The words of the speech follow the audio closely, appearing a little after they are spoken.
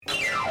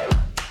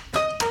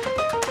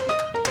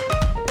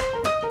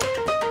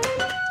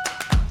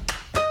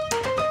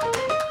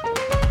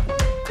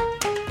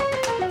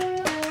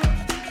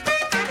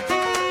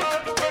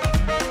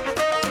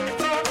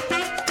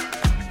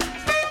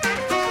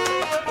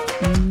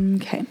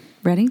Okay,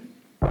 ready?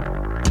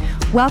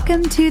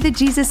 Welcome to the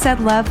Jesus Said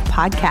Love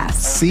podcast.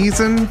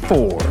 Season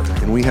 4,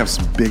 and we have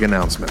some big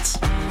announcements.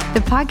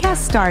 The podcast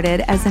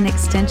started as an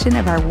extension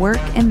of our work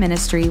and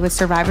ministry with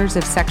survivors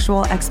of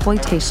sexual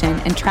exploitation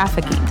and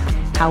trafficking.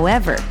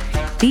 However,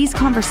 these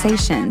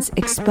conversations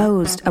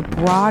exposed a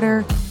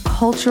broader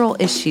cultural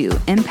issue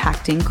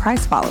impacting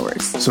Christ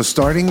followers. So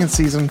starting in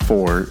Season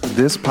 4,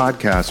 this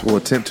podcast will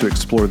attempt to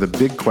explore the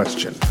big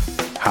question: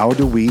 how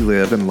do we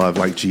live and love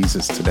like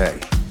Jesus today?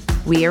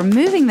 We are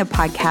moving the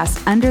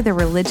podcast under the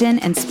religion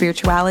and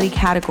spirituality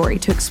category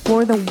to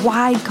explore the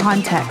wide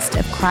context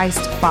of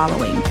Christ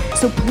following.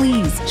 So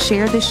please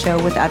share this show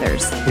with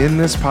others. In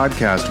this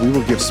podcast, we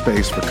will give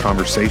space for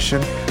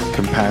conversation,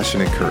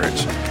 compassion, and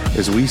courage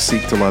as we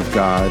seek to love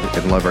God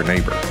and love our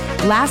neighbor.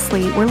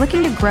 Lastly, we're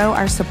looking to grow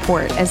our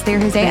support as there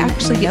has been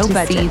no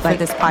budget for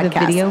this podcast.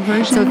 The video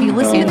version. So if you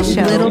listen to the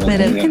show,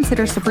 you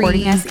consider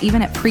supporting us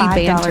even at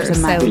 $5 a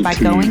month by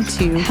going to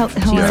Jesus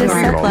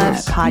Said Love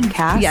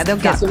podcast. Yeah, they'll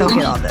get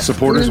all this.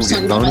 Supporters will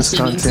get bonus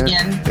content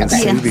and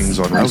savings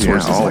on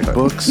resources like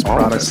books,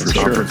 products, and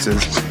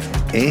conferences,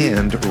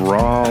 and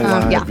raw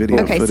live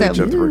video footage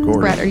of the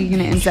recording. Brett, are you going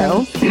to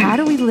intro? So, how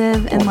do we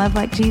live and love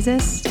like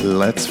Jesus?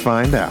 Let's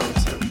find out.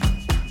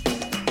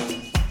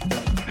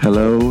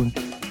 Hello,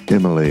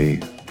 Emily.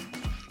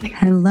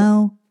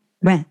 Hello,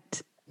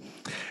 Brett.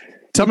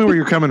 Tell me where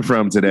you're coming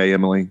from today,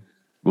 Emily.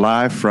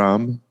 Live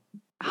from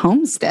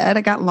Homestead.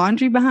 I got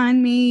laundry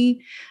behind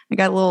me. I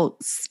got little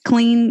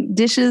clean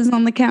dishes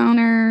on the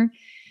counter.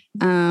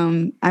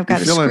 I've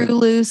got a screw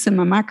loose in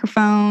my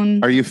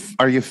microphone. Are you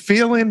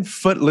feeling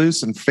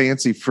footloose and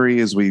fancy free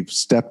as we've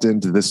stepped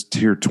into this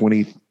tier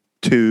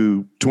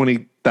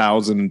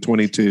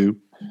 2022?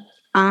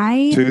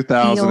 I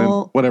 2000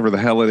 feel, and whatever the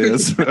hell it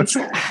is.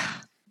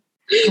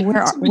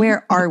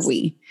 Where are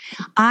we?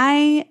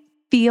 I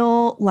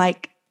feel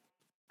like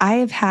I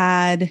have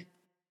had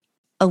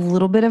a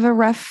little bit of a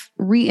rough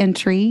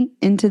re-entry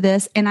into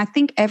this. And I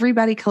think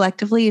everybody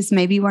collectively is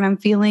maybe what I'm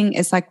feeling.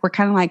 It's like, we're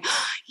kind of like,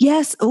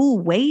 yes, oh,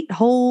 wait,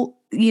 whole,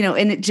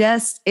 and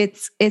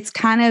it's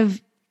kind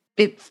of,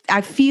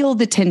 I feel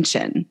the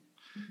tension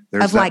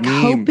of like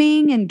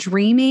hoping and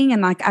dreaming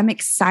and like, I'm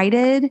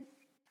excited,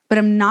 but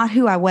I'm not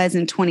who I was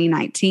in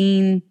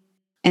 2019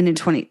 and in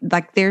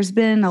there's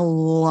been a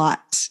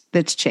lot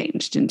that's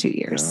changed in 2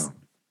 years. Yeah.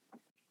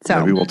 So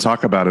maybe we'll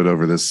talk about it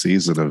over this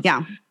season of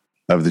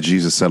the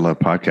Jesus Said Love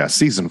podcast.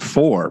 Season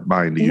 4,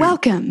 mind you.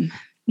 Welcome.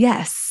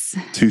 Yes.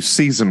 To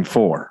Season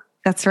 4.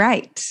 That's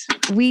right.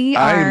 We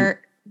are.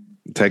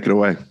 Take it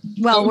away.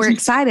 Well, we're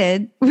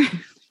excited. We're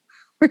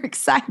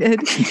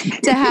excited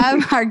to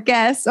have our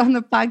guests on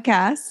the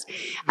podcast.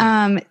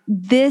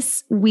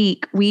 This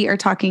week, we are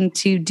talking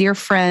to dear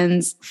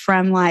friends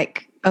from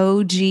like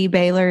OG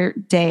Baylor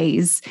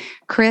days,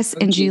 Chris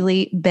and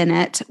Julie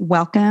Bennett.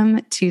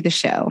 Welcome to the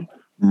show.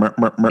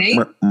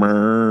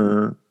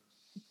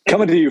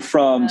 Coming to you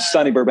from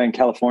sunny Burbank,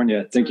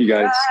 California. Thank you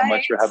guys so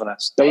much for having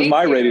us. That was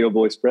my radio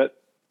voice, Brett.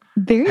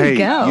 There you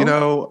go.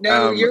 No,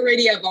 your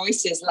radio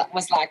voice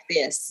was like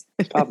this.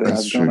 Stop it.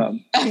 That's true.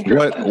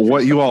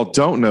 What you all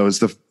don't know is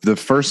the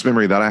first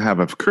memory that I have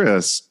of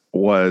Chris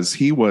was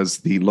he was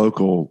the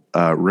local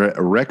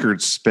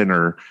record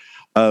spinner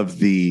of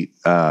the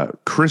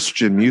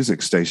Christian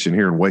music station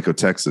here in Waco,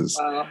 Texas.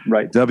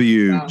 Right.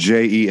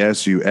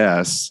 WJESUS.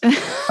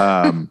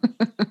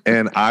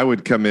 And I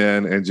would come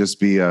in and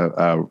just be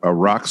a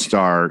rock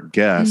star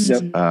guest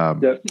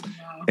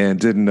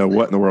and didn't know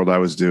what in the world I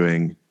was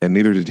doing, and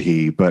neither did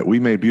he, but we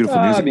made beautiful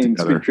music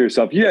together. Speak for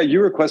yourself. Yeah,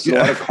 you requested a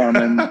lot of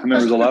Carmen. I remember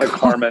there was a lot of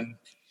Carmen.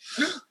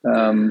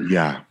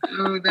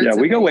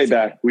 We go way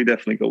back. We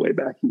definitely go way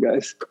back, you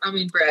guys. I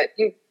mean, Brett,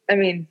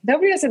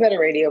 nobody has a better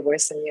radio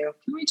voice than you.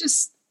 Can we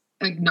just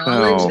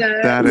acknowledge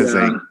that?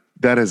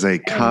 That is a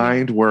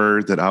kind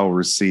word that I will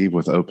receive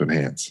with open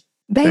hands.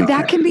 Babe,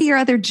 that can be your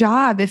other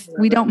job if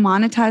we don't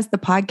monetize the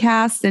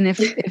podcast and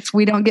if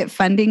we don't get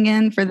funding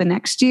in for the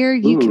next year.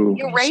 You can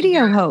be a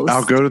radio host.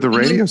 I'll go to the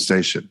radio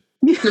station.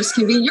 Chris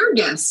can be your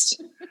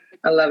guest.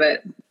 I love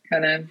it.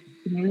 Kind of.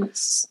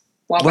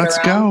 Let's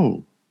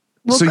go.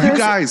 Well, so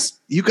Chris,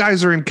 you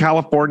guys are in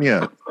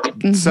California,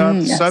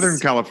 Southern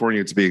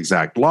California to be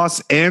exact, Los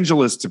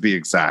Angeles to be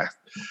exact,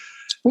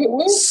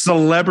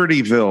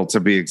 Celebrityville to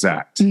be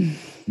exact.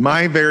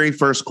 My very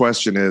first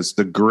question is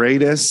the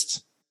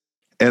greatest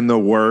and the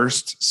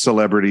worst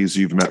celebrities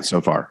you've met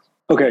so far.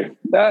 Okay,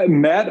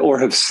 met or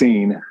have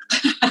seen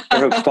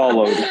or have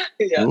followed.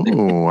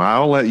 Ooh,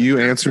 I'll let you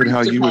answer it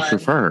how you would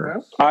prefer.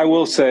 I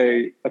will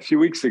say a few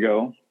weeks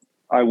ago,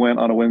 I went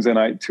on a Wednesday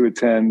night to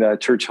attend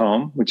Church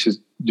Home, which is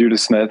Judah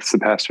Smith's the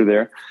pastor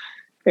there.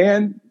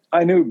 And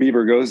I knew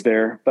Bieber goes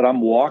there, but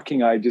I'm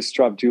walking. I just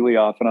dropped Julie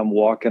off and I'm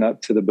walking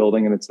up to the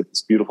building, and it's at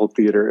this beautiful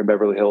theater in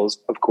Beverly Hills,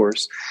 of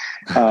course.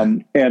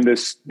 And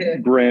this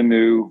brand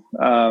new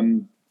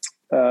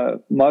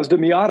Mazda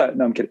Miata.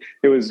 No, I'm kidding.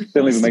 It was, they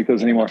don't even make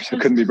those anymore, so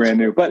it couldn't be brand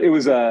new. But it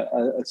was a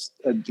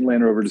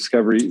Land Rover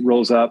Discovery,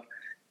 rolls up,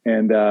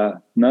 and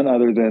none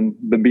other than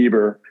the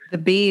Bieber. The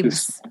Biebs.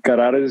 Just got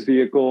out of his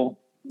vehicle,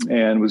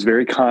 and was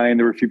very kind.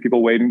 There were a few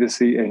people waiting to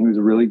see, and he was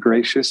really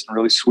gracious and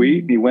really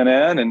sweet. He went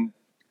in and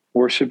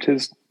worshiped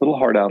his little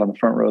heart out on the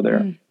front row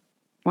there.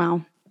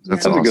 Wow.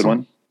 That's That was awesome. a good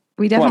one.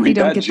 We definitely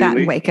don't that, get that in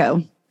Julie.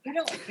 Waco. I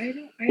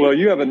don't. Well,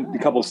 you have a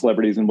couple of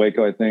celebrities in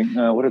Waco, I think.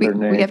 What are their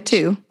names? We have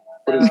two.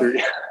 What is her?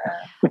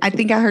 I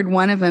think I heard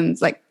one of them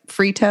is like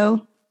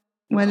Frito.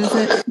 What is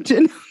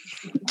it?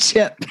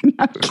 Chip.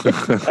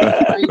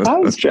 I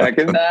was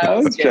checking. All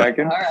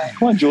right.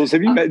 Come on, Jules.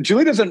 Have you met?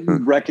 Julie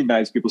doesn't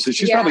recognize people, so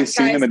she's probably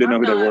seen guys, them and didn't know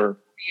who they I'm were.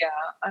 Yeah,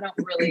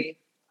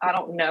 I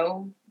don't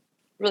know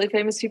really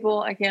famous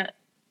people. I can't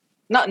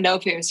not know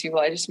famous people.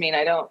 I just mean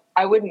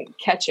I wouldn't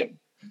catch them.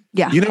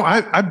 Yeah. You know,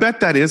 I bet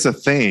that is a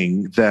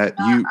thing that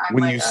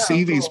when you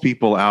see these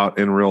people out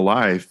in real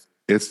life,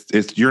 it's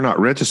you're not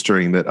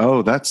registering that,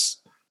 that's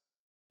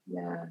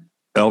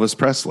Elvis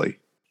Presley,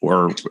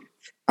 or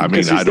I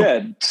mean, I don't.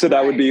 Dead, so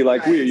that would be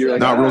like weird. You're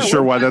like, not real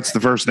sure why that's the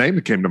first name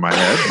that came to my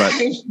head,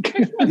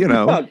 but you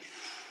know.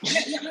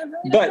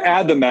 But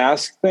add the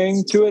mask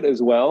thing to it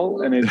as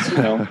well, and it's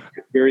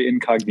very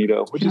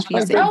incognito, which is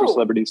fine for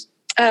celebrities.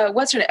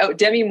 What's her name? Oh,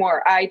 Demi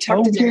Moore. I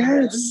talked to Demi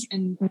Moore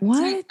and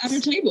what at her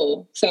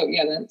table. So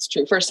yeah, that's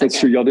true. For a second. That's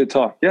true. Y'all did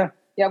talk. Yeah,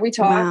 we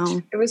talked.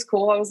 Wow. It was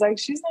cool. I was like,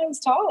 she's not as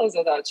tall as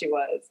I thought she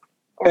was.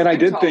 And I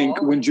did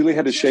think when Julie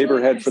had to shave her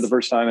head for the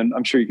first time, and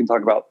I'm sure you can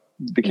talk about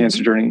the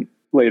cancer journey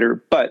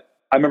later, but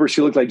I remember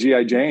she looked like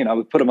G.I. Jane. I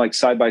would put them like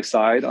side by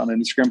side on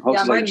an Instagram post.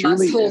 Yeah, my like,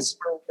 muscles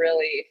were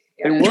really.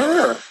 They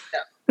were.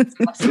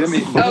 Jimmy,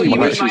 you mean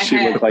my she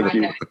head, looked like my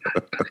you. head.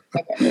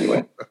 Okay.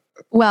 Anyway.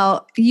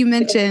 Well, you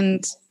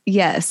mentioned,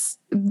 yes,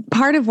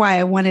 part of why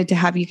I wanted to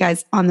have you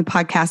guys on the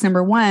podcast.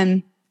 Number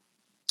one,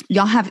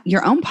 y'all have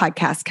your own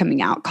podcast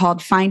coming out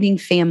called Finding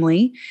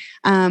Family.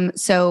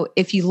 So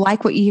if you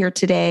like what you hear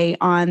today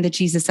on the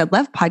Jesus Said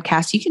Love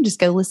podcast, you can just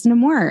go listen to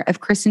more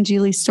of Chris and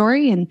Julie's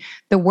story and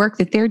the work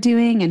that they're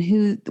doing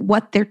and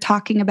what they're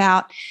talking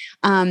about.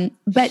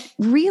 But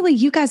really,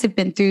 you guys have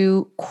been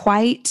through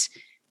quite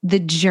the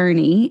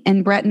journey.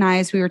 And Brett and I,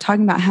 as we were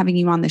talking about having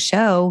you on the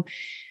show,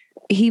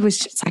 he was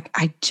just like,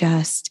 I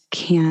just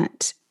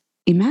can't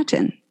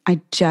imagine.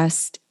 And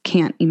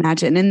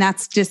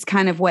that's just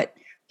kind of what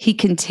he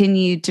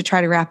continued to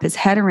try to wrap his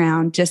head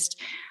around, just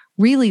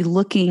really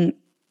looking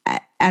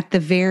at the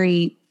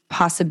very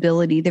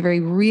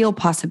real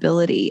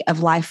possibility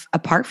of life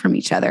apart from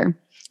each other,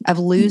 of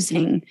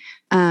losing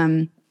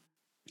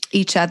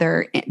each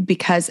other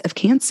because of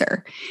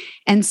cancer.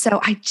 And so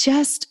I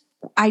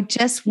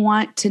just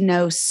want to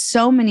know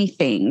so many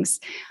things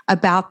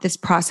about this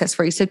process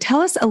for you. So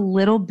tell us a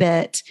little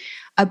bit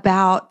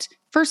about,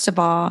 first of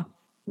all,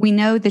 we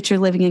know that you're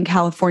living in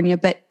California,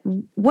 but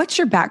what's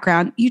your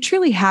background? You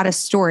truly had a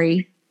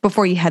story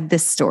before you had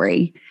this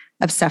story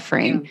of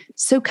suffering. Yeah.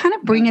 So kind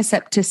of bring us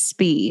up to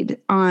speed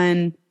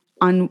on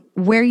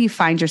where you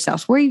find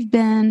yourselves, where you've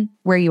been,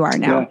 where you are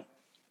now. Yeah.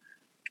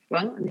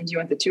 Well, do you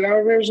want the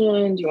 2-hour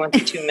version? Do you want the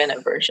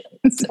 2-minute version?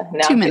 So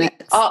 2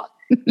 minutes.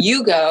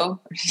 You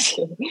go.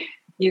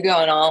 You go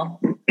and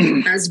all.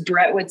 As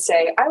Brett would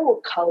say, I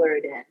will color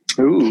it in.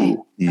 Ooh. Okay.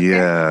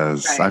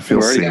 Yes. Right. I feel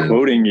already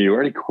quoting you.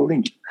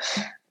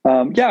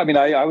 I mean,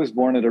 I was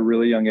born at a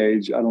really young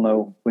age. I don't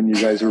know when you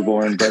guys were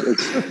born, but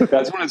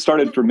that's when it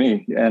started for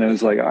me. And it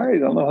was like, all right, I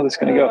don't know how this is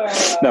going to go.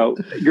 No,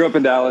 grew up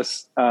in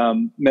Dallas,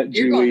 met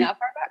You're Julie. going that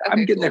far back? Okay,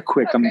 I'm getting there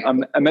quick. Okay.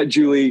 I met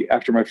Julie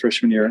after my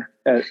freshman year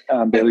at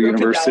Baylor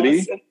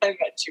University. I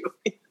met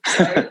Julie.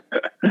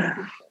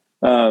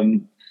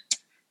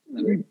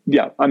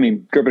 Yeah, I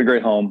mean, grew up in a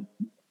great home.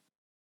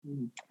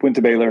 Went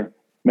to Baylor,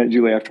 met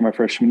Julie after my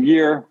freshman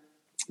year.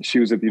 She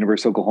was at the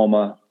University of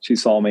Oklahoma. She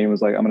saw me and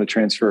was like, I'm going to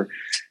transfer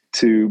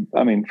to,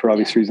 for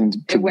obvious reasons.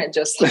 It went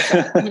just like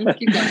that.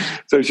 Keep going.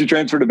 So she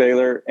transferred to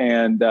Baylor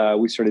and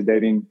we started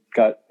dating,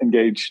 got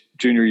engaged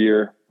junior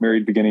year,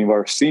 married beginning of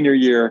our senior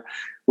year,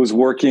 was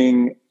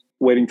working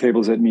waiting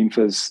tables at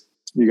Ninfa's,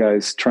 you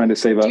guys trying to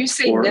save up for a ring. Do you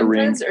say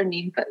Ninfa's or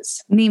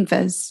Ninfa's?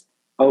 Ninfa's.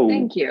 Oh.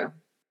 Thank you.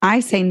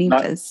 I say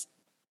Ninfa's.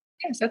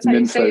 Yes, that's how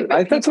you say it.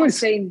 But that's always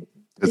say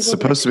It's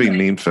supposed to be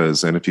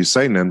Ninfa's, and if you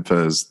say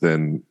Ninfa's,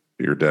 then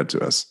you're dead to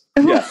us.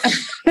 Yeah.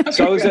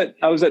 So I was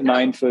at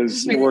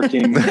Ninfa's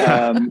working,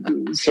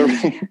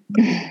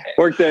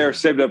 worked there,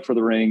 saved up for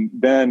the ring.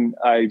 Then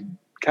I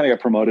kind of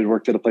got promoted,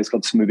 worked at a place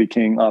called Smoothie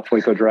King off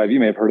Waco Drive. You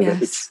may have heard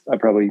of it. I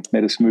probably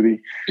made a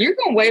smoothie. You're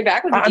going way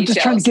back with the I'm details.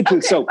 just trying to get to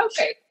it. So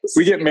okay.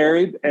 We get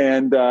married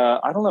and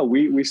I don't know,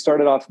 we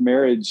started off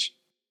marriage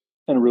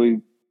in a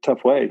really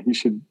tough way. You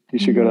should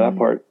go to that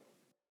part.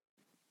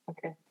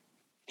 Okay.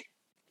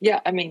 Yeah,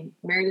 I mean,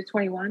 married at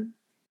 21.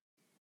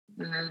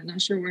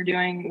 Not sure what we're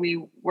doing.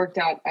 We worked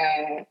out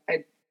a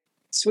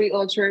sweet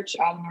little church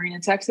out in Marina,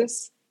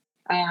 Texas.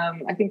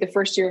 I think the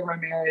first year of our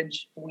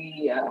marriage,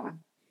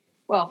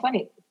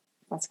 funny.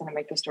 That's going to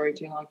make the story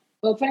too long.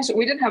 Well, funny. So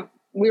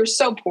we were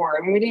so poor.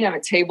 I mean, we didn't have a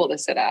table to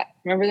sit at.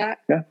 Remember that?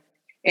 Yeah.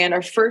 And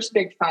our first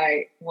big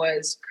fight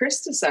was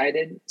Chris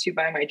decided to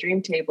buy my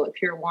dream table at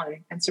Pier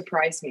 1 and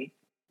surprise me.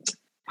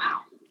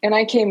 Wow. And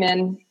I came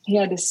in, he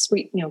had this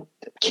sweet,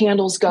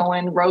 candles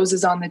going,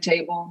 roses on the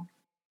table.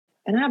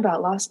 And I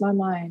about lost my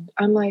mind.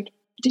 I'm like,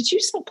 did you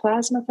sell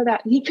plasma for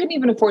that? He couldn't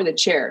even afford the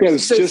chairs. Yeah, it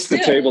was just the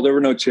table. There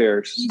were no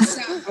chairs. He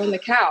sat on the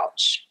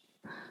couch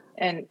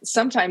and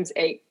sometimes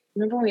ate.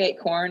 Remember when we ate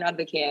corn out of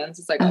the cans?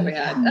 It's like all we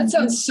had. That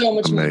sounds so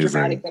much more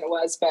dramatic than it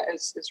was, but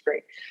it's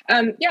great.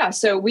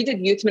 So we did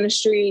youth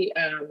ministry,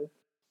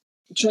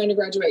 trying to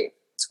graduate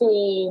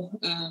school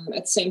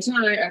at the same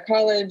time at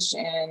college,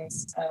 and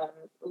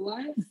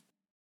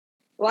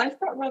life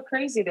got real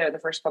crazy there the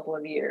first couple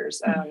of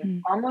years.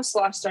 Almost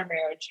lost our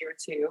marriage year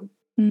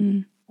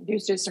 2 due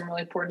to some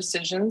really poor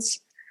decisions.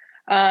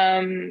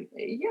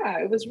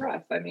 It was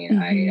rough. I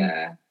mean,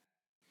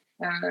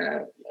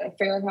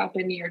 affair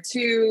happened year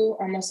 2,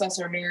 almost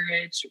lost our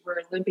marriage.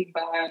 We're limping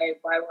by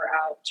while we're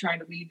out trying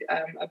to lead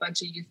a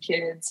bunch of youth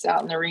kids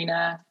out in the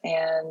arena.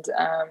 And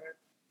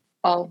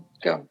I'll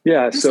go.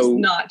 Yeah. This is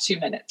not 2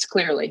 minutes,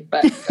 clearly,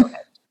 but go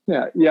ahead.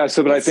 Yeah.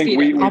 So, but I think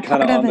we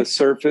kind of on the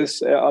surface,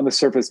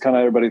 kind of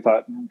everybody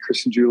thought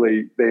Chris and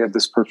Julie, they have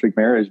this perfect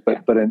marriage,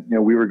 but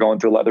we were going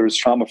through a lot. There was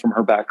trauma from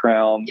her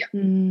background.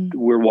 Yeah.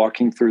 We're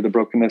walking through the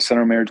brokenness in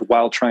our marriage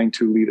while trying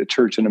to lead a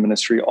church and a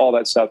ministry, all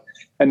that stuff,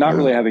 and not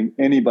really having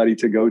anybody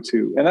to go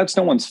to. And that's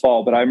no one's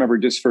fault. But I remember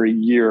just for a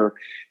year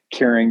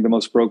carrying the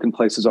most broken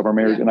places of our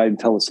marriage, and I didn't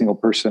tell a single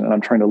person. And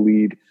I'm trying to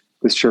lead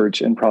this church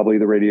and probably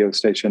the radio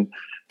station.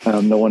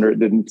 No wonder it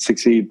didn't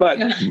succeed. But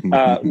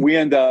we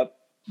end up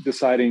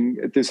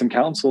deciding through some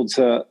counsel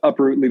to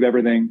uproot, leave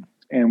everything.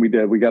 And we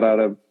did. We got out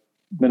of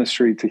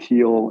ministry to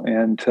heal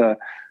and to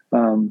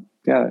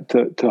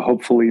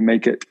hopefully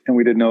make it. And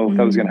we didn't know if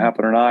that was going to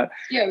happen or not.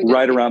 Yeah,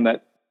 right around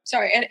that.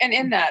 Sorry. And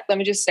in that, let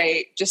me just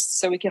say, just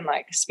so we can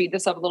speed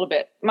this up a little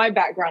bit. My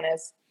background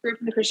is grew up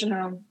in the Christian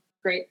home,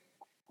 great,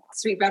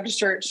 sweet Baptist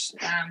church,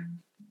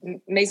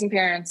 amazing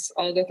parents,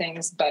 all the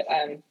things. But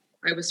I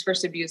was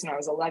first abused when I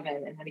was 11.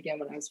 And then again,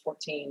 when I was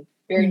 14,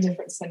 very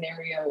different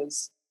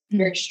scenarios.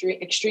 Very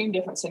extreme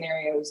different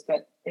scenarios,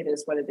 but it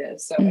is what it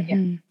is. So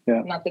again,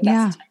 not that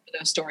that's the time for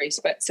those stories,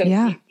 but so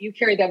you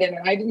carry that in.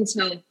 And I didn't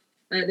tell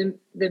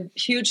the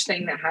huge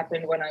thing that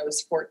happened when I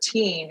was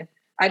 14.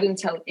 I didn't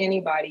tell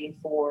anybody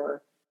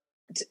for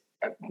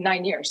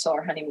 9 years till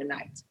our honeymoon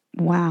night.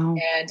 Wow.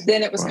 And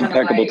then it was kind of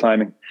impeccable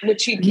timing,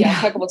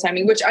 impeccable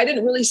timing, which I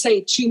didn't really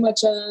say too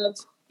much of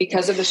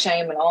because of the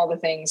shame and all the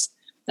things.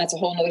 That's a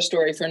whole nother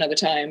story for another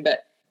time.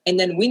 And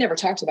then we never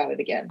talked about it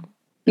again.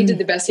 He did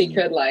the best he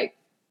could,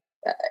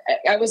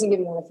 I wasn't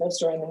giving them the full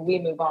story, and then we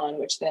move on,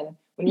 which then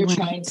when you're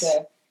trying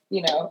to,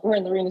 we're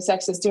in the arena,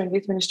 Texas doing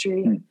youth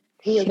ministry, and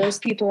we are those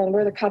people and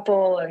we're the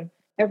couple and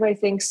everybody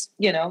thinks,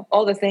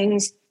 all the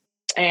things.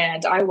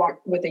 And I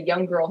walked with a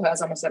young girl who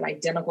has almost an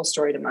identical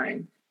story to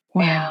mine.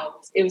 Wow.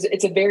 And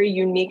it's a very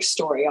unique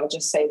story. I'll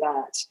just say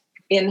that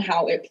in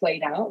how it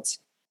played out.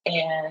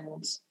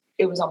 And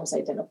it was almost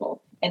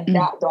identical. And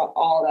that brought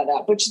all that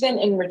up, which then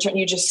in return,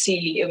 you just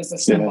see it was the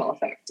snowball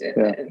effect.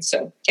 And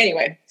so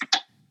anyway,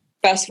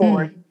 fast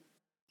forward,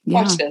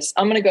 watch this.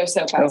 I'm going to go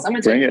so fast. I'm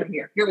going to take it from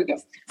here. Here we go.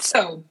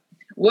 So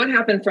what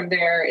happened from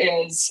there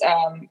is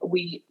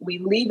we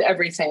leave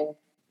everything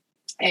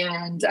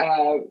and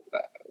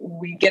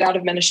we get out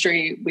of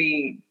ministry.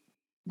 We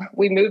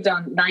moved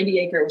on 90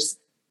 acres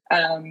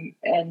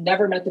and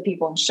never met the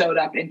people and showed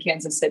up in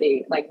Kansas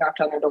City, knocked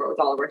on their door with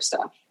all of our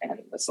stuff. And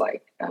it was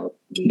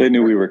they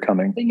knew we were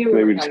coming. They knew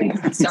we were coming.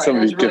 Sorry,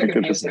 that was really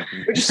confusing.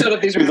 We just showed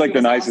up these. It was like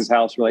the nicest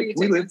house. We're like,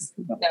 we live.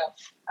 No.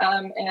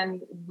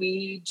 And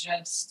we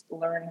just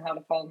learned how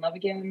to fall in love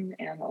again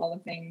and all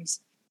the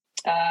things.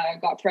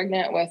 Got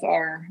pregnant with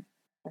our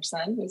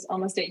son, who's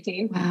almost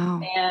 18.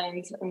 Wow.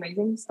 And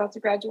amazing. He's about to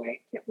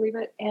graduate. Can't believe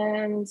it.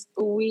 And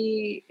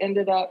we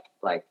ended up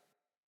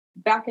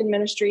back in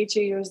ministry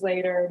 2 years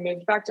later,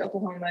 moved back to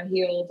Oklahoma,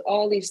 healed,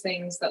 all these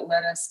things that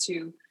led us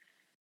to,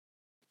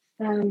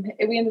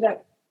 we ended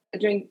up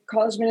doing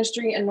college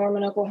ministry in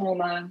Norman,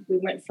 Oklahoma. We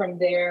went from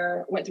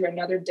there, went through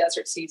another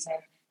desert season,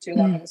 too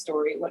long of the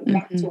story, went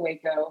back to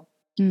Waco,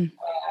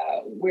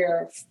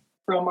 where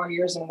from our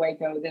years in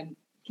Waco, then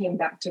came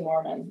back to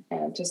Norman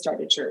and to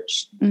start a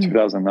church.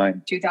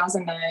 2009.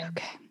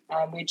 Okay.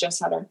 We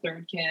just had our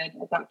third kid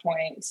at that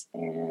point,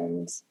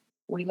 and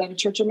we led a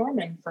church in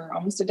Norman for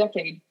almost a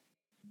decade.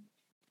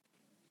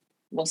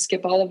 We'll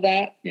skip all of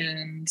that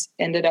and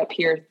ended up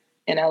here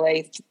in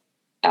LA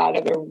out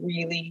of a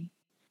really,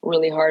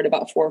 really hard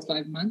about 4 or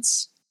 5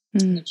 months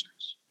in the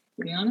church,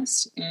 to be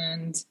honest.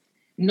 And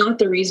not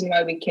the reason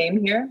why we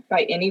came here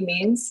by any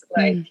means,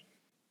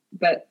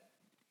 but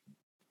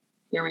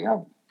here we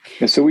go.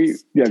 Yeah, so go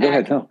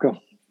ahead. No, go.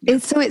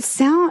 This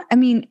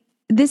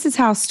is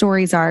how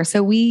stories are.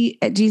 So we,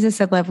 at Jesus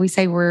Said Love, we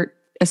say we're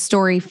a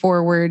story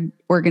forward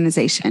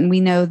organization.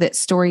 We know that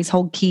stories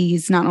hold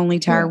keys, not only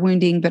to our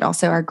wounding, but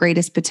also our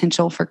greatest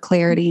potential for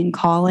clarity and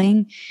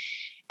calling.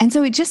 And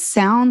so it just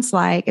sounds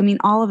like,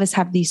 all of us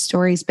have these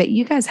stories, but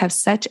you guys have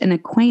such an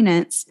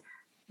acquaintance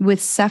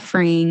with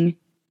suffering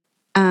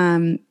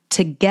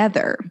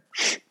together.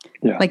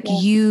 Yeah.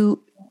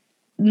 You,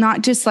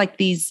 not just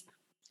these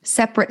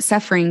separate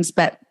sufferings,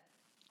 but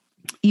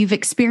you've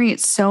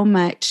experienced so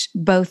much,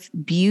 both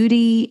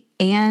beauty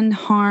and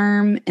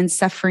harm and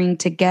suffering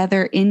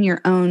together in your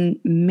own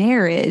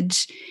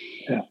marriage.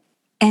 Yeah.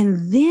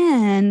 And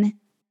then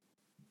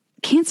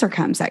cancer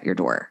comes at your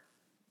door.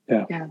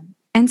 Yeah.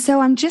 And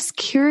so I'm just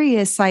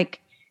curious,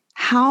 like,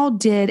 how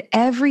did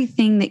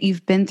everything that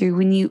you've been through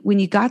when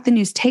you got the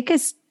news, take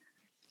us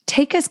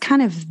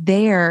kind of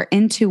there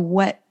into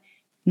what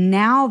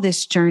now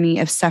this journey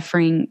of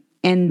suffering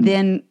and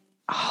then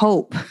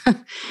hope.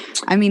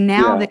 I mean,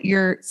 now that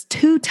you're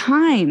 2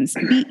 times,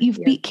 you've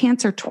beat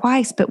cancer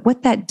twice, but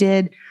what that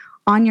did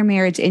on your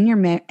marriage, in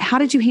your how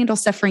did you handle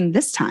suffering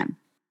this time?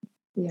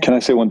 Yeah. Can I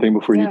say one thing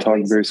before you talk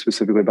very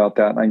specifically about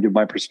that? And I can give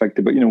my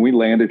perspective, but we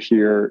landed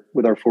here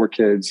with our 4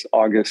 kids,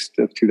 August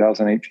of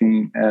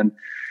 2018. And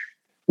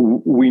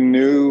we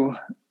knew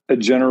a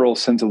general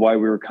sense of why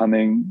we were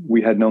coming.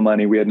 We had no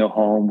money. We had no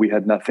home. We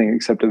had nothing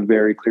except a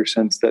very clear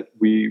sense that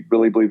we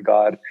really believed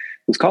God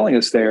was calling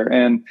us there.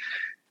 And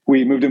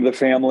we moved into the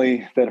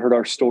family that heard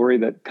our story,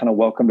 that kind of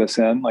welcomed us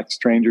in like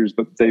strangers,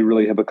 but they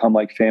really have become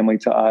like family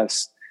to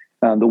us.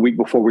 The week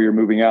before we were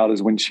moving out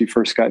is when she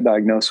first got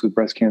diagnosed with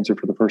breast cancer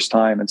for the first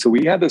time. And so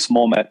we had this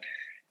moment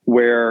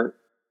where,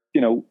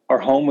 our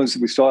home we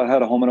still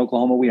had a home in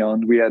Oklahoma we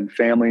owned. We had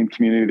family and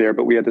community there,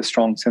 but we had this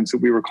strong sense that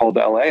we were called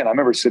to LA. And I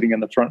remember sitting in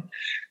the front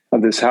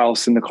of this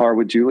house in the car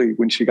with Julie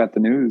when she got the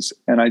news.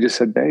 And I just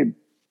said, babe,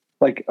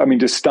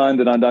 just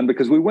stunned and undone,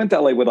 because we went to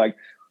LA with like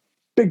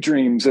big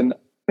dreams and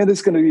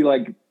it's going to be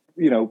like,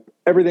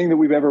 everything that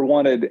we've ever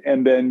wanted.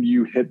 And then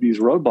you hit these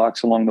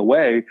roadblocks along the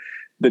way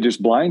that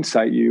just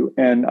blindsight you.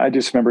 And I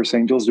just remember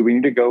saying, Jules, do we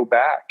need to go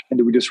back? And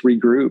do we just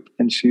regroup?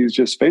 And she's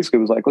just basically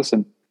was like,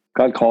 listen,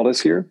 God called us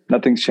here.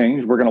 Nothing's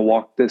changed. We're going to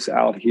walk this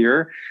out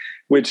here,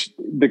 which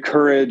the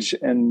courage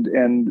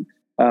and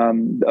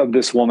of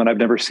this woman, I've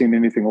never seen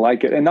anything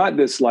like it. And not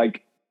this,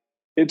 like,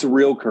 it's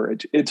real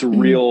courage. It's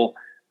real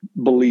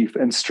belief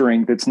and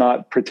strength. It's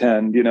not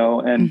pretend,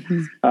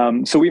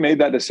 and so we made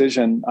that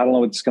decision. I don't know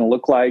what it's going to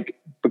look like,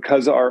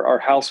 because our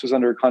house was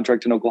under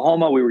contract in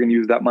Oklahoma. We were going to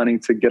use that money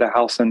to get a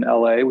house in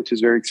LA, which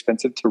is very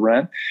expensive to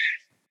rent.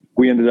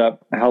 We ended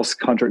up a house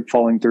contract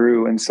falling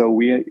through. And so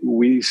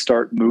we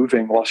start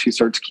moving while she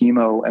starts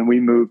chemo, and we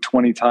moved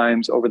 20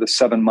 times over the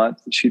 7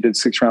 months that she did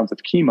 6 rounds of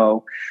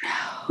chemo,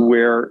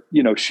 where,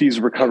 she's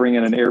recovering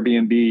in an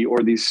Airbnb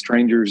or these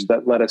strangers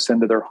that let us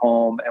into their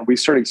home. And we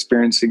started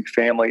experiencing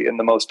family in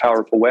the most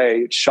powerful way.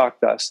 It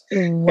shocked us.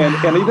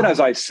 Wow. And even as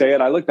I say it,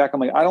 I look back, I'm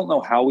like, I don't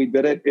know how we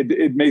did it.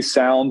 It may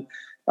sound,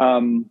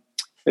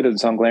 it doesn't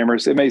sound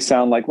glamorous. It may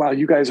sound like, wow,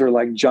 you guys are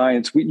like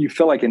giants. You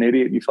feel like an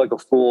idiot. You feel like a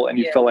fool. And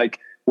you feel like,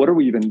 what are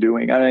we even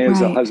doing? I mean, as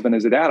a husband,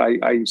 as a dad,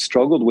 I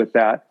struggled with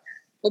that.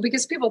 Well,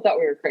 because people thought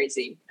we were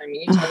crazy. I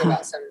mean, you talk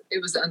about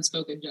it was the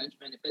unspoken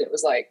judgment, but it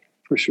was like,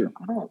 for sure.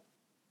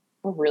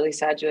 We're really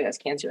sad Julie has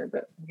cancer,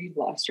 but we've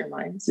lost your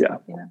minds.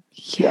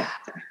 Yeah.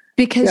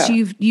 Because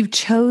you've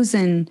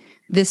chosen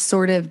this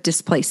sort of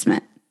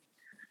displacement.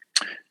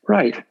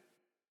 Right.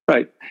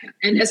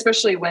 And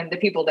especially when the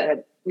people that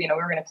had, we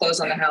were going to close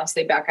on the house,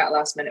 they back out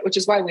last minute, which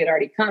is why we had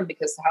already come,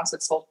 because the house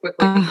had sold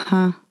quickly.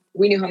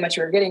 We knew how much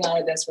we were getting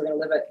out of this. We're going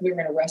to live it. We were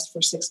going to rest for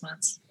 6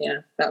 months. Yeah,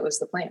 that was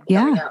the plan.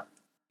 Yeah.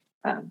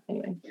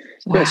 Anyway.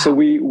 Wow. Yeah. So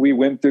we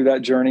went through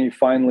that journey.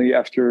 Finally,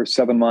 after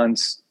 7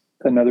 months,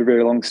 another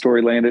very long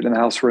story, landed in the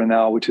house we're in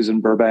now, which is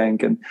in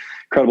Burbank, and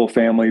incredible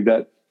family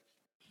that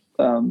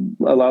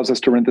allows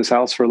us to rent this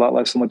house for a lot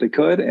less than what they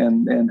could,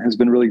 and has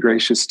been really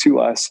gracious to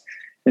us.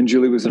 And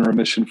Julie was in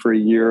remission for a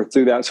year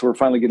through that. So we're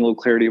finally getting a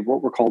little clarity of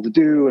what we're called to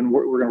do, and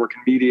we're going to work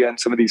in media and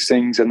some of these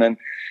things. And then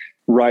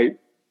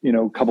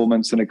a couple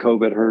months into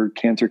COVID, her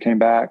cancer came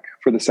back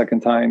for the second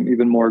time,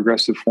 even more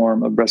aggressive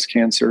form of breast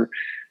cancer.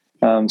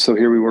 So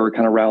here we were,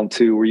 kind of round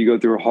 2, where you go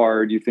through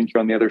hard, you think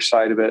you're on the other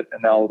side of it,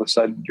 and now all of a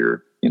sudden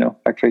you're,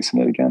 back facing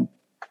it again.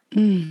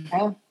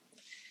 Yeah.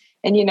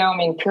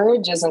 And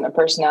courage isn't a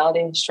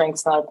personality.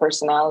 Strength's not a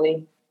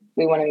personality.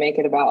 We want to make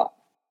it about,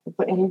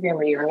 what Enneagram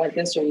are you? I like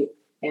this, or you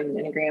am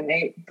an Enneagram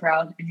 8,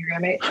 proud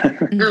Enneagram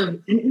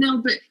 8. No,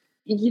 but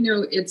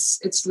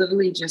it's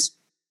literally just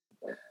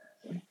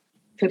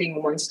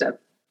putting one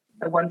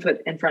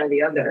foot in front of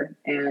the other.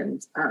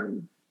 And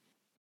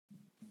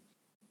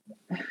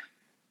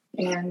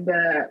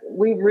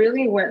we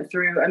really went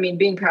through,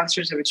 being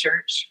pastors of a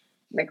church,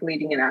 like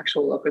leading an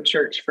actual local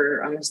church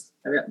for almost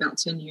about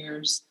 10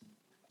 years.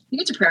 You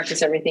get to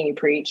practice everything you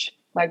preach.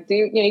 Like,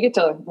 you get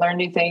to learn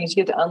new things,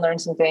 you get to unlearn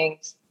some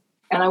things.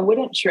 And I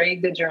wouldn't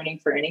trade the journey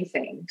for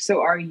anything.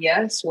 So our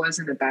yes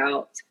wasn't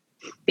about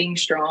being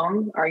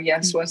strong. Our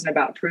yes wasn't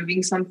about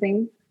proving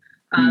something.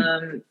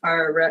 It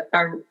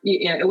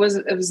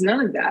was none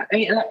of that.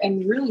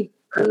 And really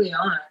early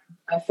on,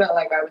 I felt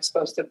like I was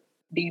supposed to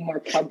be more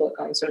public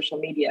on social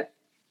media.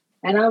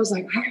 And I was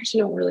like, I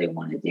actually don't really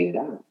want to do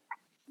that.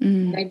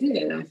 And I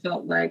did. I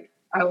felt like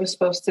I was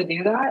supposed to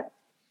do that.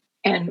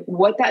 And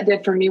what that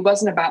did for me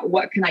wasn't about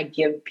what can I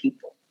give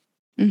people.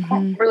 I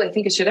don't really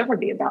think it should ever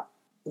be about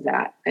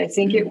that. I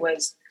think it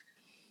was,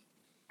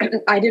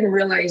 I didn't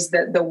realize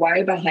that the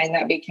why behind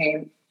that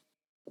became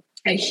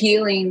a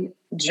healing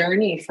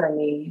journey for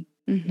me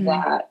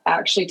that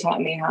actually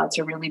taught me how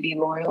to really be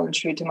loyal and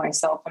true to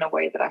myself in a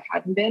way that I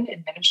hadn't been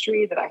in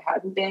ministry, that I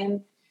hadn't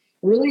been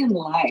really in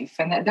life.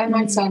 And that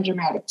might sound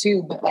dramatic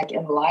too, but like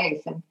in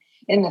life and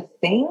in the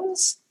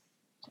things,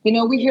 you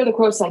know, we hear the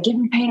quotes like, give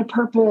me pain a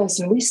purpose.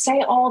 And we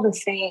say all the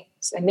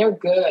things and they're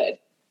good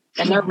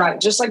and they're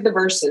right. Just like the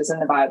verses in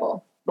the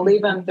Bible,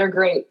 believe them. They're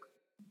great.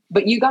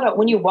 But you gotta,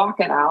 when you walk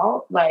it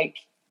out, like,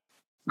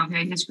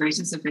 okay, his grace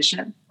is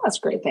sufficient. That's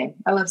a great thing.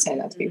 I love saying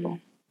that to people.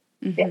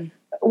 Yeah.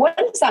 What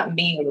does that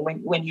mean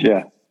when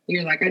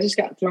you're like, I just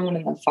got thrown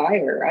in the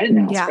fire. I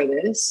didn't ask for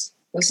this.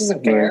 This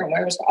isn't fair. And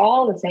where's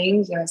all the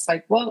things? And it's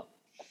like, well,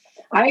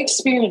 I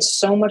experienced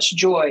so much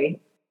joy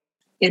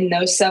in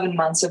those 7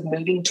 months of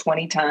moving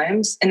 20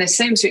 times in the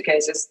same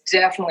suitcases.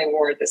 Definitely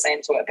wore the same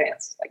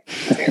sweatpants, like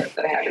the pair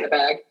that I had in the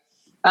bag.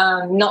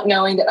 Not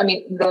knowing that, I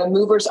mean, the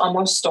movers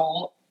almost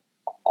stole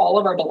all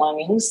of our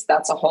belongings.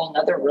 That's a whole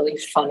nother really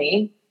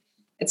funny.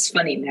 It's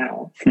funny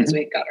now because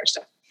we've got our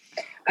stuff.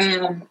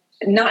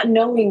 Not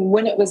knowing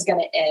when it was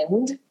going to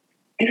end,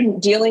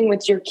 dealing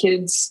with your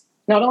kids.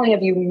 Not only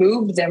have you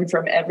moved them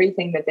from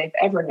everything that they've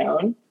ever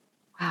known,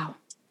 wow,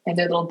 and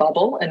their little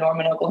bubble in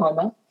Norman,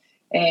 Oklahoma,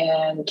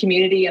 and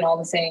community and all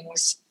the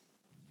things,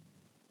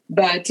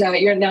 but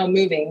you're now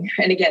moving.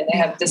 And again, they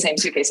have the same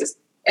suitcases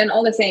and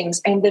all the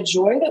things. And the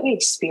joy that we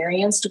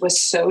experienced was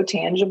so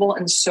tangible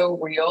and so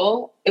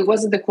real. It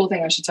wasn't the cool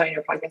thing I should tell you in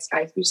your podcast,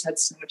 guys. We just had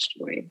so much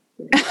joy.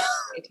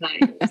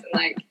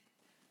 Like,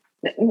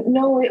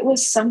 no, it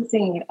was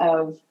something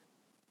of,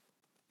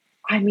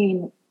 I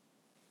mean,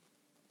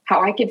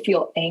 how I could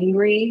feel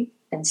angry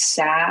and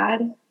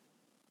sad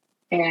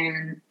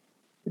and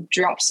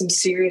drop some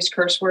serious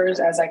curse words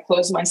as I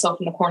closed myself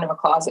in the corner of a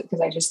closet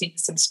because I just needed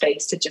some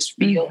space to just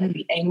feel and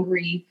be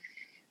angry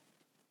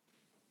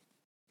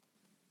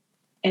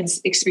and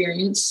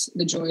experience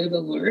the joy of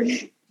the Lord.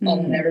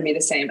 I'll never be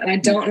the same. And I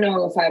don't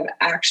know if I've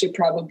actually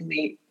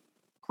probably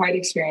quite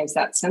experienced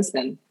that since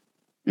then.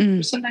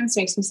 Which sometimes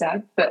makes me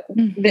sad, but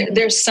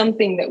there's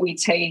something that we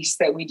taste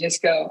that we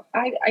just go,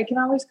 I can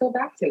always go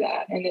back to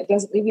that. And it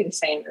doesn't leave you the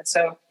same. And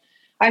so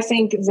I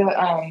think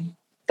the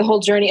whole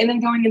journey, and then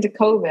going into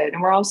COVID,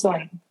 and we're also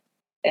in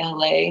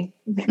LA.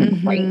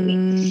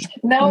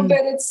 No,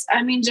 but it's,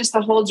 I mean, just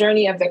the whole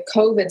journey of the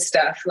COVID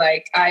stuff.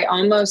 Like I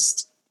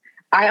almost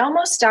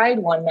died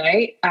one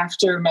night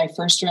after my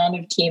first round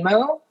of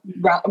chemo,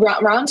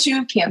 round 2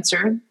 of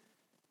cancer.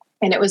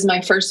 And it was my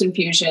first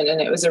infusion,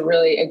 and it was a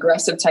really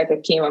aggressive type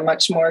of chemo,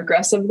 much more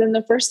aggressive than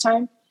the first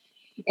time.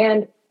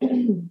 And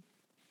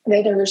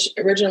they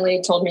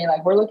originally told me,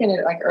 like, we're looking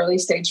at like early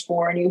stage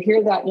 4, and you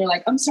hear that and you're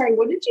like, I'm sorry,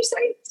 what did you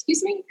say?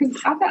 Excuse me? Because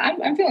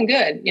I'm feeling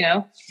good, you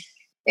know?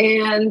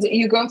 And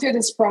you go through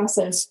this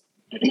process,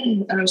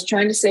 and I was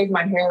trying to save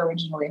my hair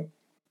originally.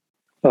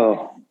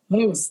 Oh,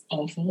 it was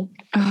awful.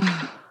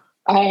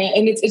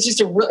 And it's just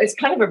it's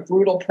kind of a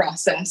brutal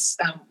process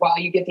while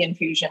you get the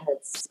infusion.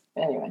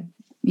 Anyway.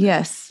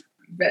 Yes.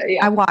 But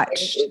yeah, I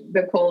watched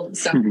the cold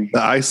stuff.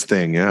 The ice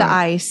thing. Yeah. The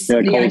ice.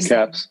 Yeah, the cold ice.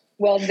 caps.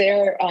 Well,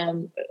 there,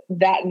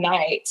 that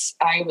night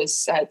I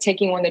was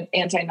taking one of the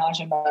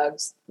anti-nausea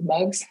mugs.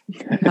 Mugs.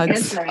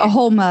 A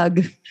whole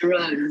mug.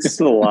 Drugs.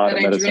 It's a lot that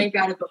of medicine. I drank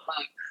out of a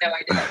mug. No,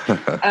 I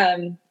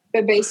didn't.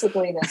 But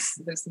basically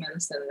this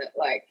medicine that,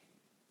 like,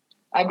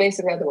 I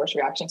basically had the worst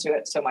reaction to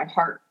it. So my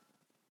heart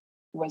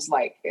was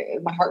like,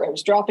 my heart rate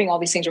was dropping. All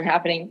these things were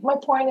happening. My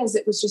point is,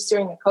 it was just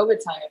during the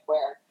COVID time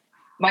where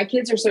my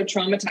kids are so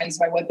traumatized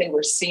by what they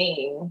were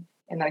seeing,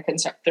 and I couldn't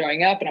stop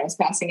throwing up, and I was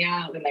passing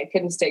out, and I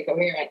couldn't stay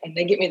coherent. And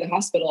they get me to the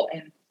hospital,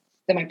 and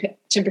then my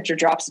temperature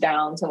drops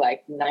down to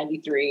like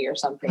 93 or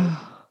something,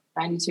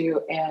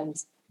 92. And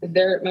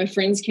my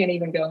friends can't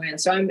even go in.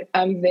 So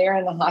I'm there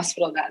in the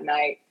hospital that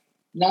night,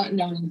 not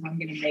knowing if I'm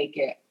going to make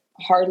it,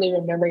 hardly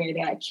remembering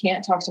anything. I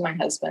can't talk to my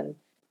husband.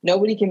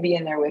 Nobody can be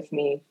in there with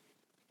me.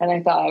 And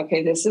I thought,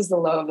 okay, this is the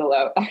low of the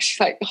low.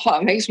 Actually,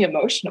 it makes me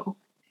emotional.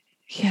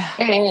 Yeah.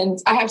 And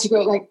I have to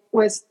go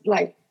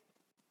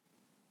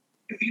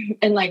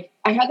and I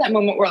had that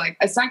moment where, like,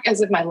 it's not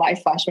as if my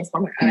life flashed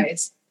before my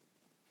eyes.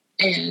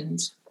 And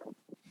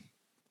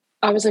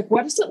I was like,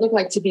 what does it look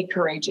like to be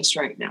courageous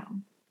right now?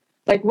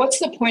 Like, what's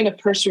the point of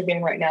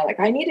persevering right now?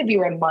 Like, I need to be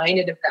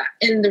reminded of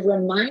that. And the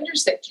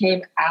reminders that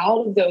came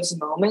out of those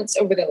moments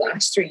over the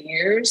last 3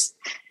 years,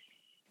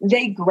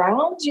 they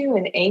ground you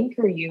and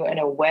anchor you in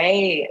a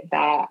way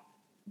that,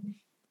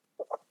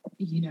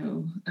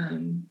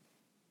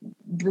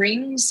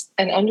 brings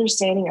an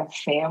understanding of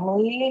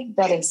family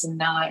that is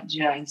not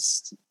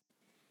just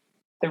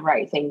the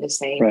right thing to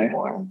say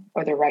anymore,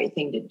 or the right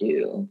thing to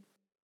do,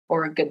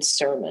 or a good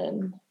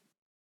sermon.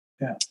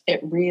 Yeah.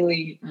 It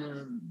really,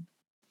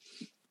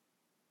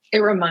 it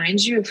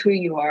reminds you of who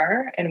you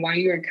are and why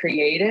you were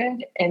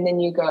created. And then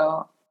you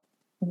go,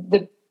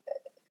 the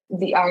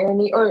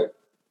irony,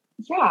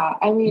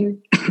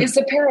 it's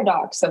the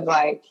paradox of,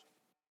 like,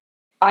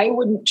 I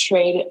wouldn't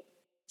trade it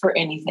for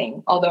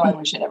anything, although I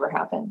wish it never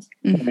happened.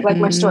 Like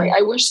my story,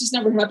 I wish this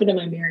never happened in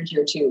my marriage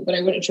here too, but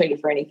I wouldn't trade it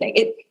for anything.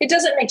 It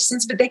doesn't make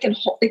sense, but they can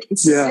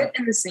sit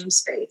in the same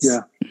space.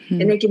 Yeah.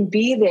 and they can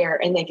be there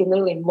and they can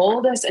literally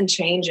mold us and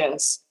change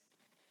us.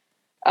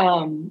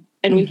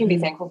 And we can be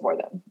thankful for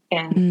them.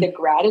 And the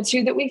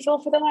gratitude that we feel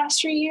for the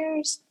last 3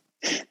 years,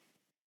 I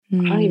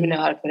don't even know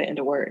how to put it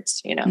into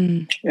words, you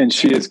know. And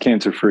she is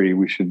cancer-free.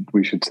 We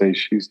should say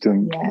she's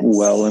doing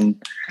well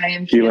and I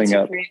am healing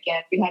up. Cancer-free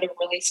again. We had a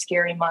really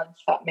scary month.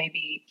 Thought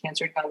maybe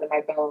cancer had gone to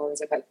my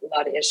bones. I've had a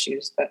lot of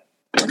issues, but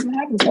that's what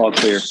happens. All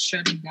clear.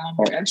 Shutting down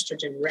your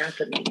estrogen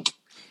rapidly.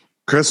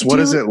 Chris, what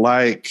is it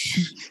like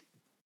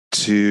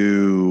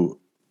to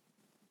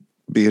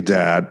be a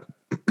dad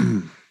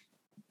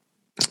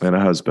and a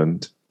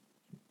husband,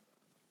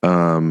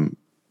 and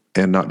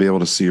not be able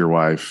to see your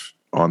wife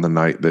on the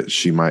night that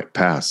she might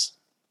pass?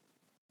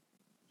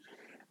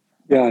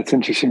 Yeah, it's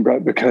interesting,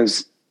 Brett,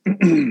 because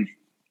I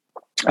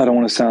don't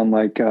want to sound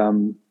like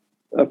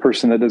a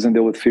person that doesn't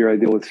deal with fear. I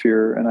deal with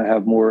fear, and I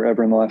have more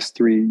ever in the last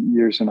 3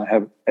 years than I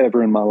have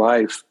ever in my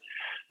life.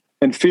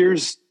 And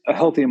fear's a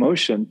healthy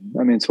emotion.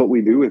 I mean, it's what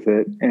we do with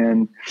it.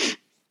 And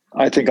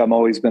I think I've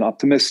always been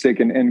optimistic,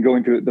 and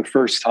going through it the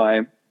first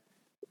time,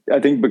 I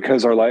think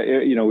because our life,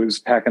 it was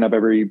packing up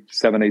every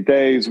 7-8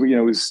 days.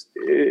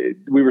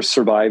 We were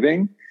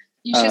surviving.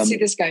 You should see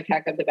this guy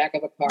pack up the back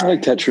of a car. I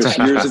like Tetris.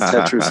 Years of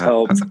Tetris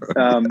helped.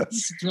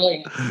 It's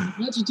brilliant.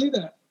 How'd you do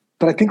that?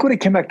 But I think when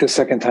it came back the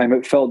second time,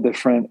 it felt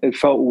different. It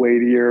felt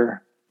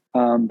weightier.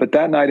 But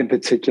that night in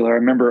particular, I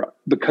remember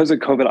because of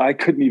COVID, I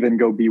couldn't even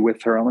go be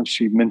with her. I don't know if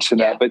she mentioned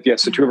that. But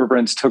yes, so 2 of her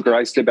friends took her.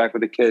 I stayed back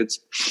with the kids.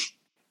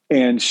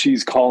 And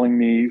she's calling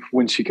me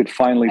when she could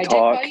finally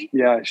talk.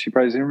 Yeah, she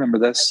probably doesn't remember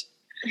this.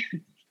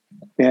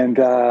 And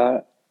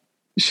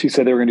she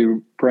said they were going to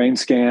do brain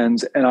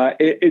scans. And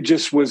it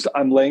just was,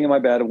 I'm laying in my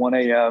bed at 1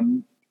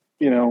 a.m.,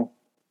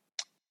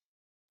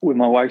 with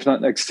my wife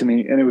not next to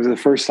me. And it was the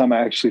first time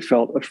I actually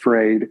felt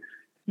afraid.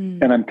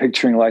 And I'm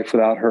picturing life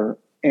without her.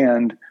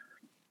 And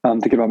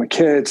I'm thinking about my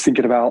kids,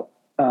 thinking about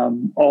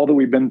all that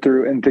we've been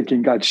through, and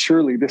thinking, God,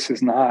 surely this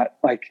is not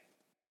like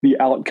the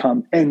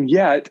outcome. And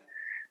yet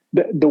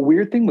the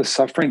weird thing with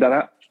suffering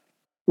that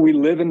we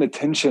live in the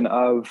tension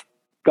of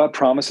God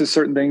promises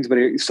certain things, but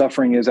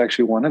suffering is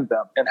actually one of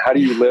them. And how do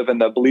you live in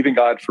the believing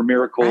God for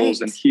miracles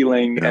and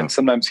healing? Yeah. And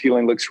sometimes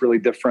healing looks really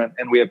different.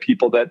 And we have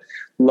people that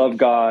love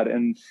God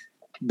and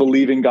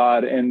believe in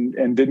God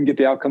and didn't get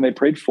the outcome they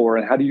prayed for.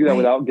 And how do you do that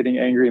without getting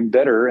angry and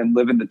bitter and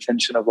live in the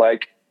tension of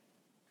like,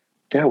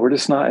 yeah, we're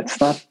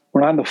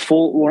not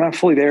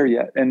fully there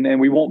yet.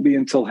 And we won't be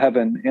until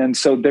heaven. And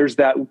so there's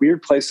that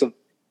weird place of,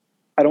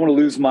 I don't want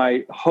to lose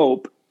my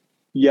hope,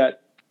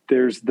 yet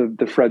there's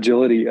the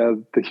fragility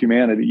of the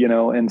humanity,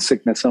 and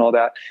sickness and all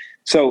that.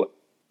 So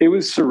it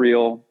was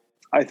surreal.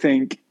 I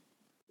think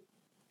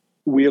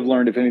we have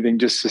learned, if anything,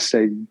 just to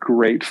stay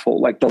grateful,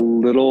 like the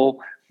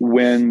little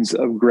wins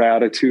of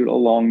gratitude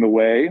along the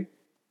way,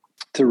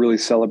 to really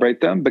celebrate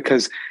them.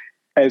 Because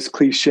as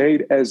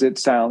cliched as it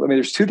sounds, I mean,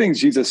 there's 2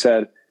 things Jesus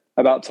said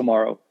about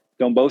tomorrow: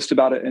 don't boast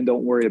about it and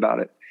don't worry about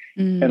it.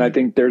 And I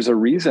think there's a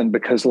reason,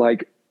 because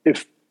like,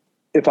 if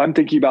I'm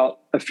thinking about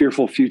a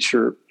fearful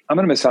future, I'm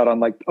going to miss out on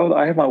like, oh,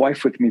 I have my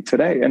wife with me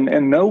today,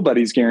 and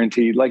nobody's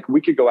guaranteed. Like,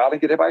 we could go out and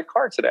get hit by a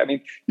car today. I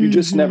mean, you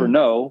just never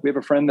know. We have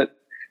a friend that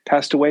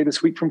passed away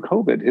this week from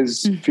COVID.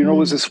 His funeral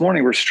was this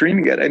morning. We're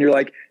streaming it. And you're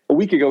like, a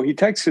week ago, he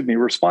texted me,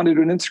 responded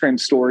to an Instagram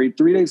story.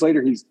 3 days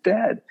later, he's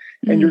dead.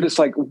 And you're just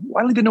like,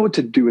 I don't even know what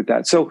to do with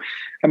that. So,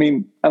 I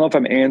mean, I don't know if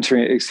I'm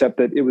answering it, except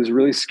that it was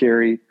really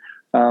scary.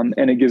 And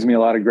it gives me a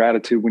lot of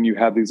gratitude when you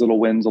have these little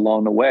wins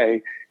along the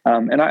way.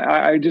 And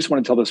I just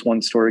want to tell this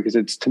one story, because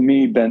it's, to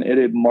me, Ben,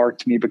 it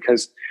marked me,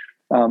 because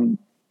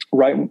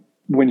right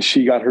when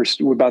she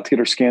we're about to get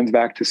her scans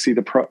back to see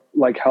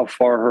like how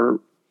far her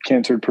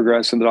cancer had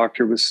progressed, and the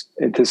doctor was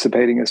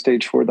anticipating a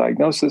stage 4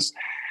 diagnosis.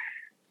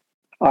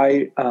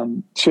 She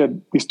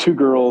had these 2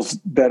 girls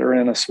that are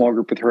in a small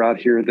group with her out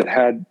here that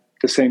had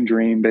the same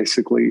dream,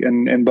 basically.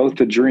 And both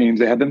the dreams,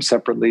 they had them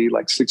separately,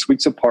 like 6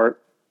 weeks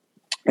apart.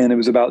 And it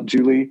was about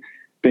Julie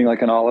being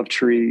like an olive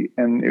tree,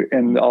 and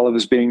the olive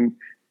was being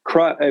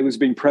it was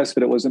being pressed,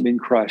 but it wasn't being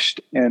crushed.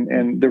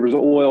 And there was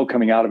oil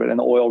coming out of it, and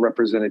the oil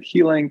represented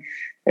healing,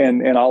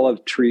 and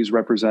olive trees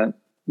represent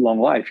long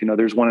life.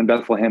 There's one in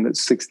Bethlehem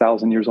that's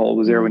 6,000 years old,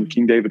 was there when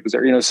King David was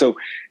there, so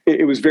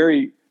it was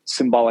very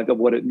symbolic of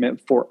what it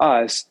meant for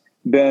us.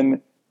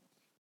 Then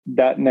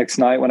that next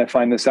night, when I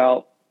find this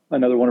out,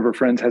 another one of her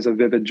friends has a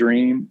vivid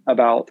dream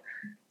about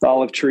the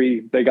olive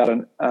tree. They got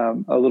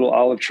a little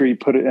olive tree,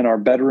 put it in our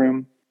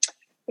bedroom.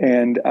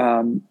 And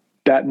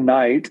that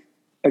night,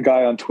 a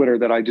guy on Twitter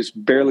that I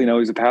just barely know,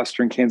 he's a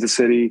pastor in Kansas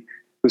City,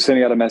 was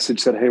sending out a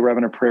message, said, hey, we're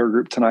having a prayer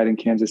group tonight in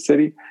Kansas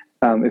City.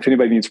 If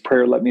anybody needs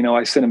prayer, let me know.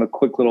 I sent him a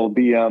quick little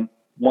DM,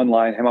 one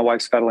line, hey, my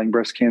wife's battling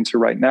breast cancer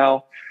right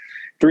now.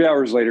 3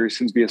 hours later, he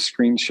sends me a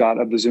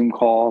screenshot of the Zoom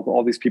call of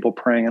all these people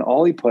praying. And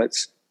all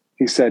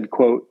he said,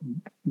 quote,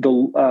 the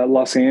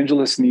Los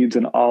Angeles needs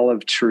an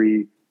olive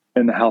tree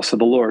in the house of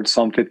the Lord,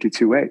 Psalm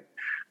 52:8.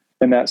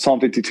 And that Psalm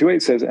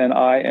 52:8 says, and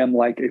I am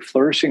like a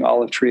flourishing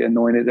olive tree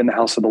anointed in the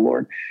house of the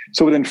Lord.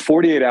 So within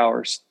 48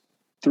 hours,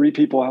 3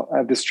 people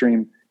have this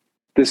dream.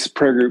 This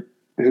prayer group,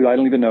 who I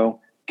don't even know,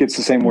 gets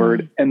the same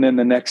word. And then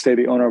the next day,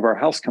 the owner of our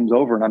house comes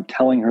over and I'm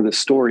telling her this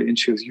story. And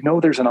she goes,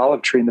 there's an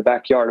olive tree in the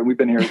backyard. And we've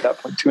been here at that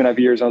point 2.5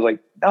 years. And I was like,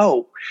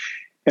 no.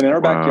 And in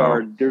our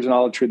backyard, there's an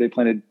olive tree they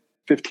planted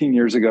 15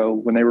 years ago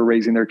when they were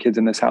raising their kids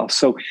in this house.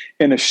 So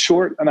in a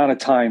short amount of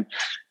time,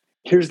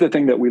 here's the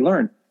thing that we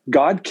learned.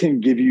 God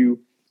can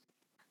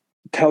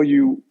tell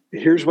you,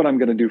 here's what I'm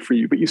going to do for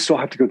you, but you still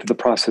have to go through the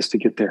process to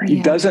get there.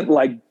 He doesn't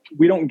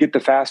we don't get the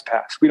fast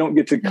pass. We don't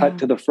get to cut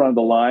to the front of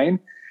the line.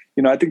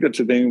 I think that's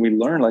the thing we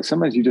learn. Like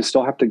sometimes you just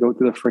still have to go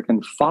through the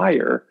freaking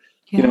fire,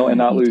 and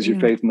not lose your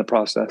faith in the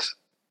process.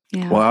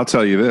 Yeah. Well, I'll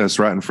tell you this,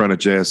 right in front of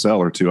JSL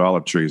are 2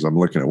 olive trees. I'm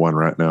looking at one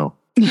right now.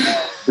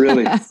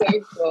 Really? So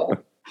cool.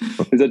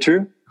 Is that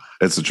true?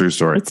 It's a true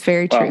story. It's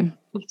very true.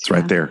 It's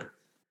right there.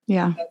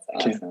 Yeah. That's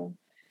awesome.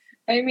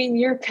 I mean,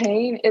 your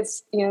pain,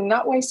 it's,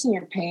 not wasting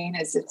your pain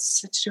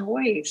it's such a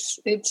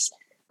waste. It's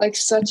like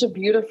such a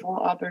beautiful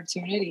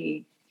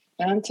opportunity.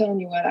 And I'm telling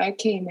you what, I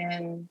came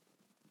in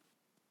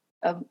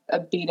a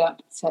beat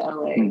up to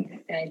LA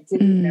and I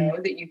didn't know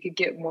that you could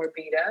get more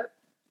beat up.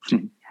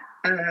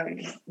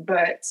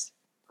 But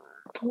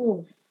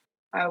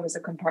I was a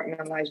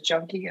compartmentalized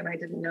junkie and I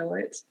didn't know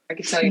it. I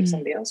could tell you if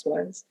somebody else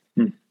was.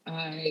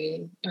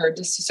 Or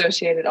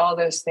disassociated, all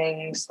those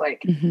things,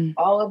 like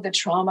all of the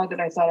trauma that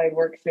I thought I'd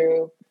work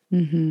through.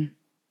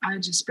 I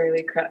just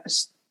barely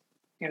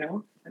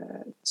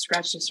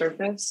scratched the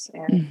surface.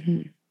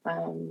 And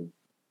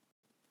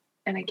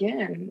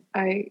again,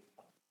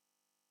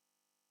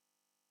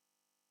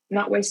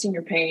 not wasting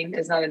your pain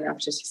is not enough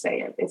just to say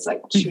it. It's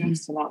like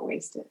choose to not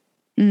waste it.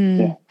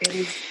 Yeah.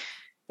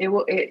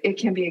 It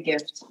can be a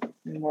gift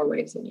in more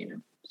ways than you know.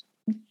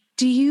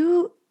 Do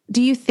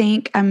you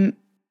think I'm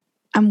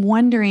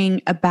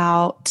wondering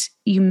about,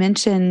 you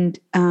mentioned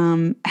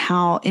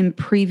how in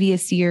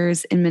previous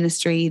years in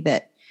ministry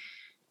that,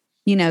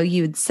 you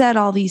had said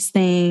all these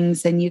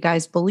things and you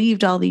guys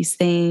believed all these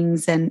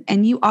things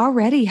and you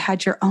already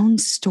had your own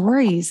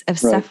stories of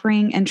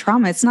suffering and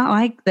trauma. It's not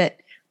like that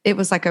it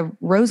was like a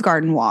rose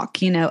garden walk,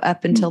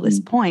 up until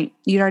this point.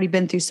 You'd already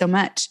been through so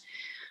much.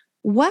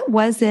 What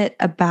was it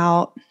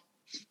about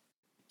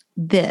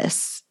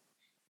this?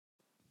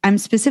 I'm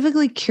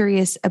specifically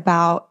curious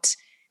about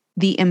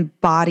the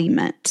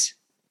embodiment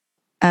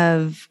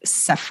of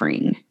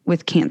suffering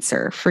with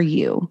cancer for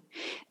you.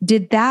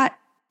 Did that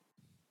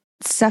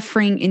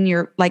suffering in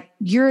you're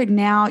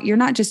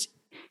not just,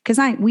 because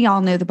we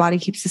all know the body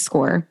keeps the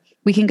score.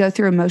 We can go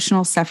through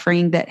emotional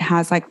suffering that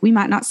has we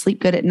might not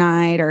sleep good at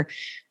night, or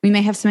we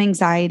may have some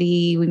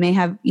anxiety. We may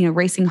have,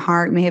 racing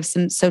heart, we may have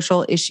some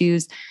social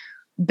issues.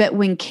 But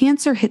when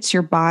cancer hits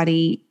your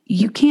body,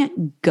 you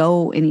can't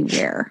go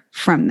anywhere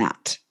from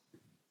that.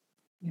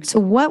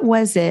 So what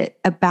was it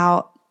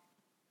about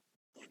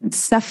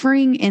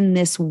suffering in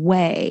this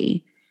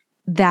way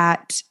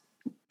that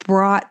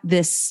brought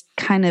this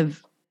kind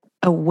of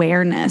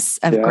awareness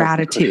of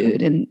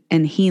gratitude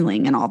and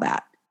healing and all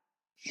that?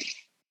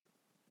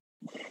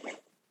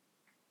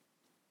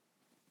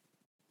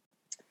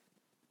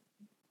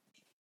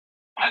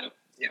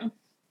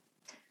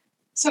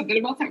 Something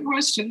about that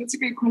question. That's a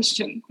good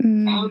question.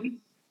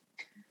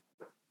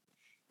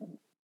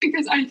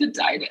 Because I had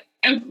died at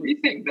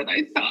everything that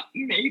I thought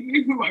made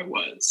me who I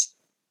was.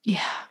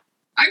 Yeah.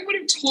 I would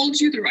have told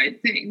you the right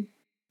thing.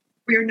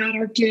 We are not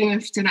our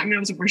gift. And I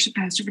was a worship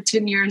pastor for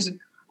 10 years. And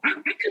I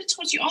could have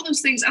told you all those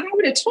things. And I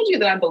would have told you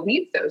that I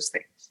believed those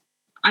things.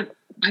 I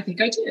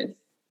think I did.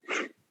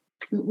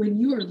 But when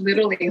you are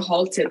literally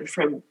halted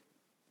from,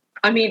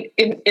 in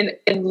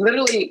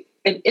literally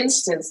an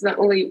instance, not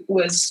only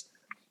was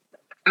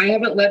I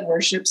haven't led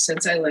worship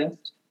since I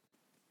left,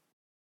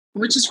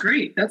 which is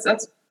great. That's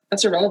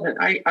irrelevant.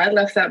 I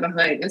left that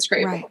behind. That's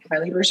great. Right. If I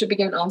lead worship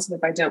again, awesome.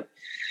 If I don't,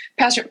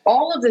 Pastor,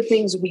 all of the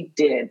things we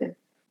did,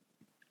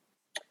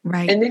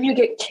 right? And then you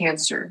get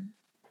cancer,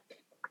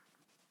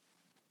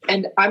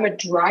 and I'm a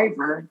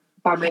driver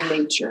by my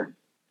nature.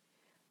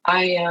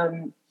 I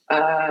am.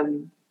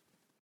 I'm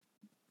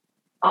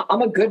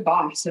a good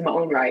boss in my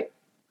own right.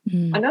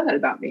 I know that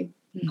about me.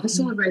 I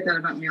celebrate that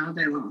about me all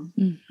day long.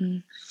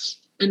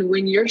 And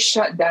when you're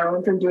shut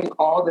down from doing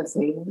all the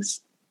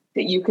things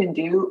that you can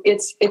do,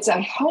 it's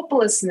a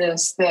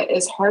helplessness that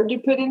is hard to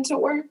put into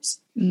words.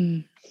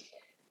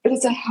 But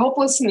it's a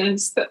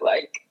helplessness that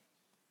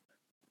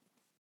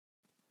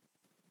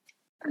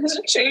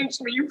has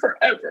changed me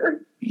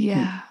forever.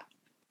 Yeah.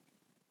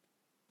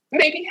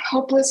 Maybe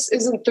helpless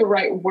isn't the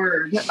right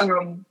word.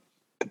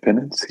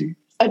 Dependency.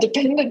 A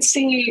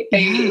dependency,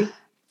 a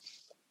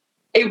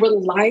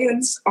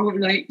reliance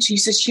on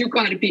Jesus, you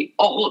got to be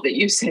all that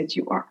you said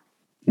you are.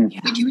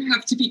 Yeah. You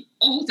have to be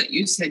all that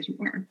you said you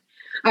are.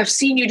 I've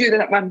seen you do that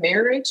at my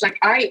marriage.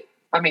 Hey,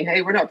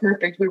 we're not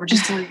perfect. We were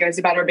just telling you guys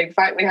about our big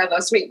fight we had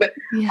last week, but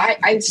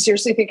I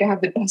seriously think I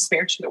have the best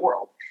marriage in the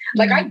world.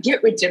 I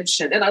get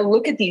redemption, and I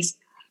look at these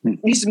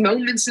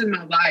moments in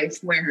my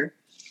life where,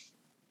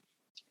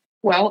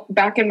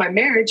 back in my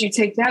marriage, you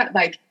take that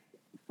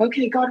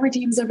okay, God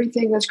redeems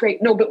everything. That's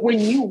great. No, but when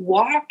you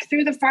walk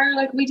through the fire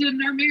like we did in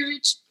our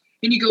marriage,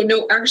 And you go,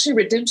 no, actually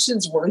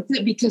redemption's worth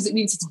it because it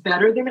means it's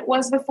better than it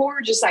was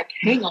before. Just like,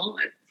 hang on.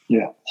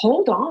 Yeah.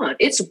 Hold on.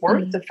 It's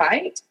worth the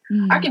fight.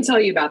 I can tell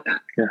you about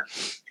that. Yeah.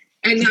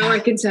 And now I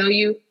can tell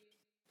you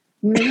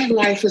my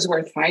life is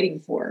worth fighting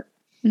for.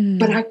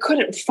 But I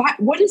couldn't fight.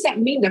 What does that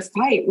mean to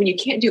fight when you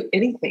can't do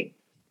anything?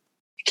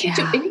 You can't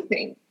do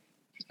anything.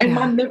 And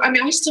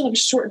I still have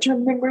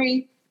short-term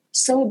memory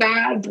so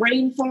bad,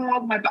 brain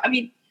fog.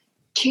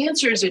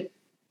 Cancer is a...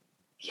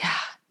 Yeah.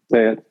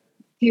 Say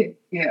it.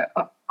 Yeah.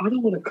 I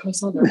don't want to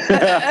cuss on the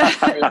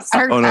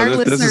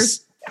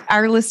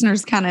our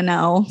listeners kind of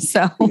know.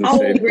 So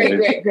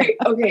great.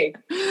 Okay.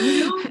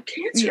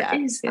 Cancer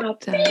is a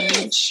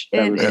bitch.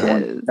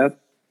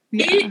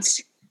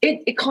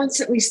 It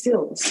constantly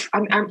stills.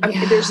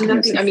 There's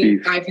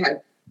nothing. I've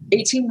had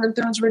 18 lymph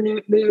nodes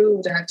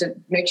removed. I have to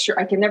make sure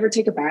I can never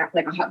take a bath,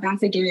 like a hot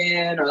bath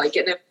again, or like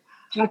get in a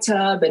hot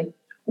tub. And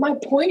my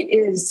point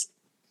is,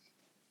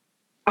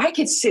 I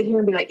could sit here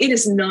and be like, it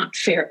is not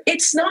fair.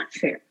 It's not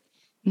fair.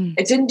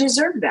 It didn't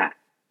deserve that.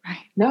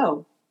 Right.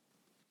 No.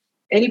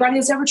 Anybody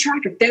that's ever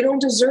tried it, they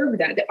don't deserve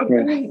that.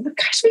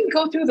 Gosh, we can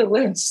go through the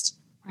list.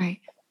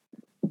 Right.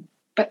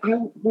 But I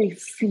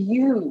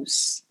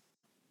refuse.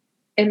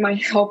 In my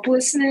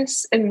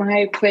helplessness, in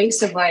my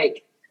place of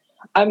I'm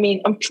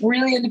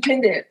really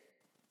independent.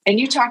 And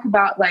you talk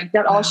about like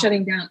that all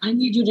shutting down. I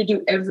need you to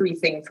do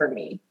everything for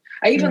me.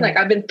 I even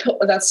I've been,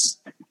 that's,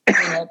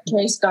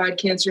 praise God,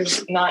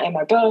 cancer's not in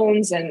my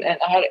bones. And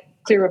I had a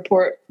clear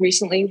report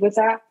recently with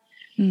that.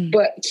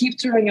 But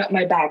keep throwing up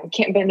my back. I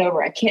can't bend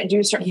over. I can't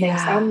do certain things.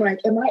 I'm like,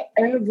 am I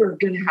ever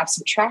going to have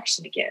some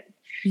traction again?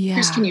 Yeah.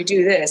 Chris, can you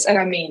do this?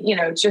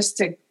 And just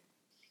to,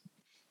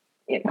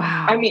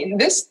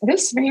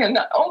 this man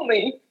not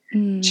only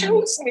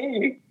chose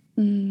me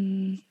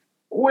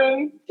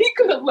when he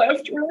could have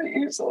left really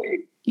easily.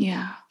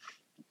 Yeah.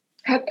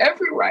 Had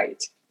every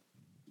right.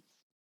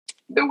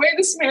 The way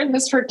this man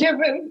has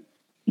forgiven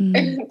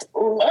and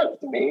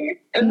loved me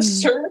and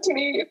served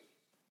me.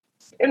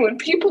 And when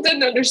people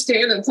didn't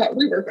understand and thought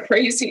we were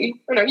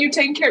crazy, are you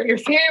taking care of your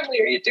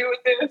family? Are you doing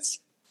this?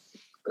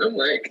 I'm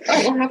like,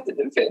 I don't have to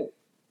defend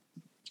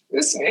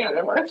this man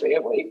and my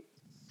family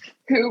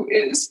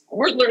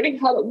we're learning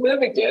how to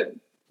live again.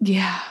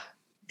 Yeah.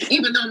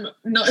 Even though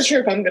I'm not sure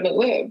if I'm going to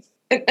live.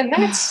 And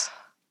that's,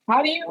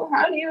 how do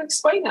you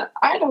explain that?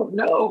 I don't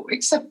know,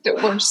 except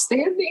that we're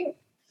standing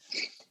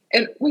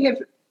and we have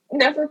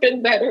never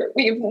been better.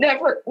 We've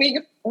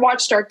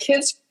watched our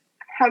kids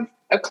have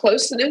a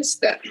closeness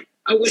that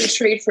I wouldn't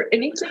trade for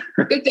anything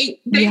that they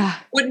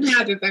wouldn't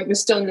have if I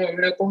was still there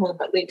in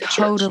Oklahoma leading the church.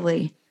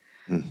 Totally.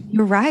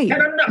 You're right.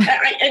 And I'm not,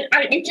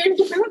 you can't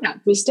get around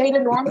that. We stayed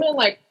in Norman,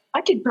 I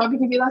could probably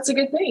give you lots of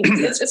good things.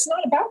 It's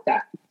not about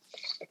that.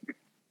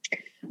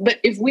 But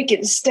if we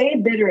can stay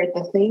bitter at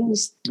the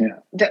things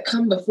that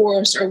come before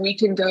us, or we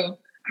can go,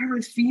 I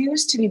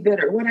refuse to be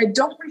bitter. What I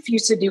don't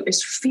refuse to do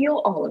is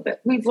feel all of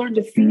it. We've learned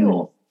to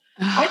feel.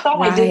 I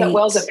thought I did that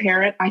well as a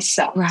parent. I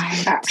sucked,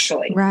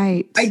 actually.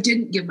 Right. I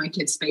didn't give my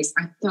kids space.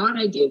 I thought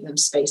I gave them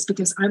space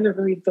because I'm a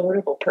very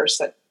vulnerable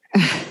person.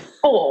 I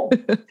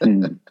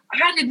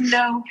didn't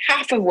know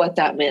half of what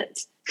that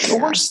meant.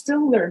 But we're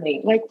still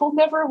learning. We'll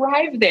never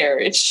arrive there.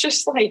 It's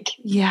just Anyway.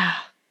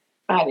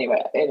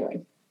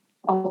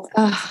 Well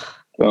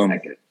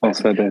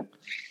said that.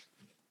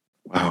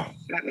 Wow.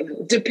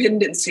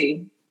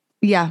 Dependency.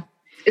 Yeah.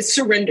 It's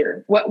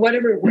surrender.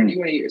 Whatever word you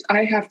want to use.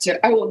 I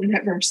will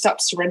never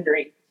stop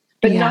surrendering.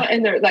 But not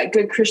in their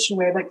good Christian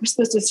way. We're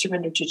supposed to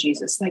surrender to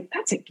Jesus.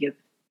 That's a given.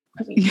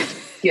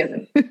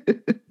 Given.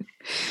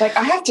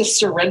 I have to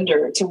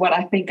surrender to what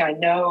I think I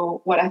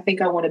know, what I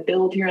think I want to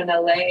build here in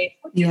LA.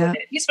 Yeah.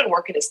 He's been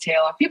working his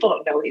tail off. People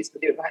don't know what he's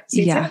been doing behind the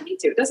scenes. They don't need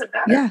to. It doesn't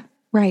matter. Yeah.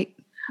 Right.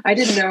 I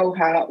didn't know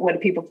what a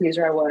people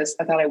pleaser I was.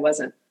 I thought I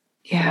wasn't.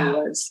 Yeah. I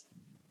was.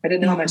 I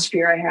didn't know how much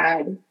fear I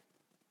had.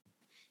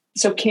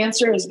 So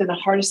cancer has been the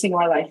hardest thing in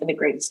my life and the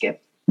greatest gift.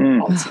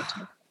 All the same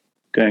time.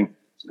 Okay.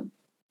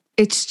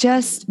 It's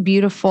just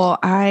beautiful.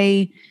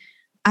 I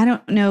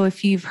don't know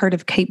if you've heard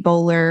of Kate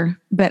Bowler,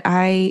 but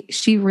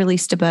she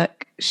released a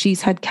book.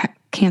 She's had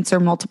cancer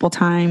multiple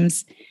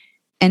times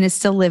and is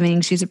still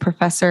living. She's a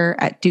professor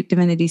at Duke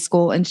Divinity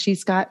School, and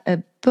she's got a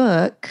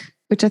book,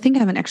 which I think I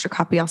have an extra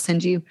copy I'll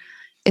send you.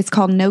 It's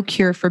called No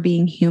Cure for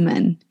Being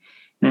Human.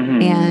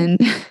 And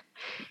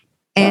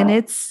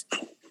it's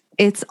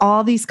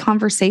all these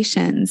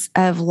conversations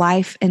of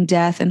life and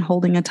death and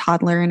holding a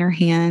toddler in her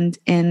hand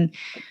and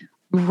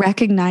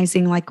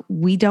recognizing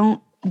we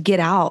don't get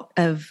out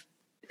of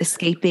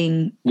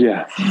escaping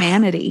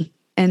humanity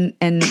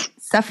and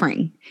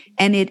suffering.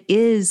 And it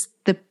is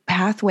the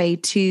pathway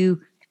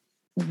to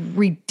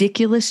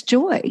ridiculous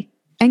joy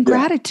and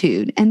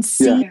gratitude and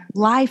see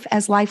life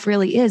as life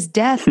really is.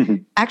 Death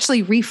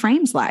actually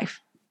reframes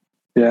life.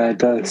 Yeah, it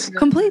does.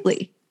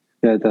 Completely.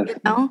 Yeah, it does.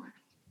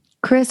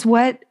 Chris,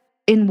 what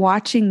in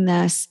watching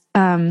this,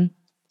 and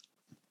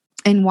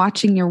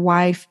watching your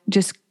wife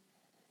just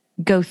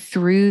go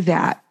through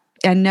that,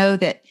 I know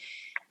that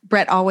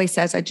Brett always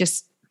says,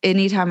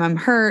 anytime I'm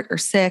hurt or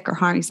sick or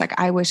harmed, he's like,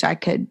 I wish I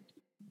could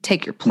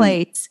take your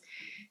place.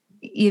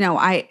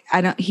 I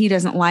don't, he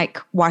doesn't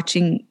like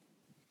watching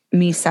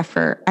me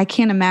suffer. I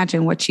can't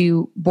imagine what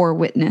you bore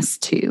witness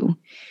to.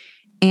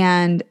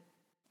 And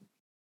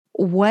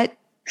what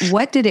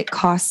did it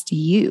cost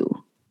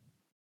you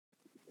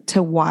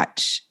to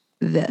watch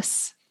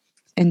this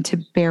and to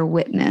bear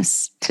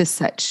witness to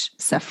such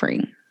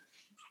suffering?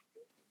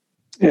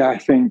 Yeah, I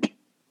think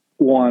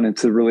one,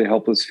 it's a really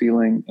helpless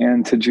feeling.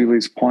 And to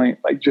Julie's point,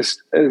 like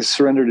just as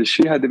surrendered as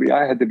she had to be,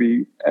 I had to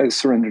be as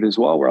surrendered as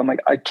well, where I'm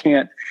like, I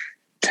can't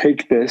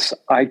take this.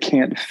 I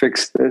can't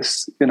fix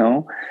this,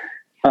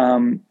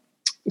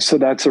 So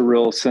that's a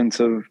real sense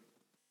of,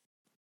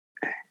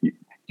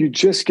 you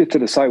just get to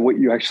decide what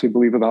you actually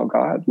believe about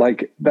God.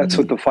 Like that's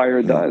what the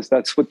fire does.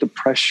 That's what the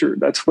pressure,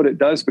 that's what it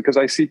does. Because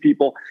I see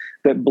people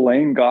that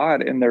blame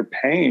God in their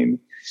pain,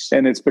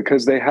 and it's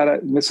because they had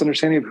a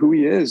misunderstanding of who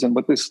he is and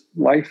what this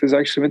life is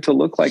actually meant to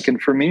look like. And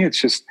for me, it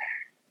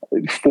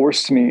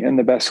forced me in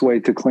the best way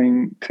to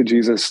cling to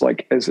Jesus.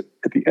 Like at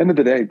the end of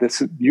the day,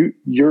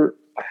 you're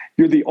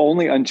the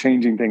only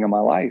unchanging thing in my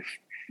life.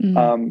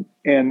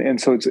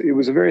 And so it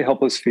was a very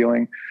helpless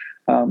feeling.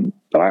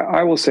 But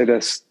I will say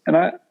this, and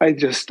I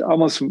just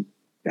almost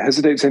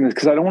hesitate saying this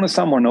because I don't want to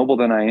sound more noble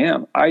than I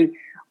am.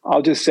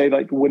 I'll just say,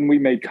 like, when we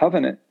made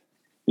covenant,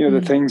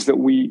 the things that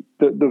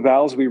the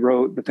vows we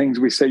wrote, the things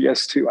we say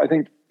yes to, I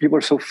think people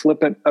are so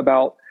flippant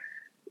about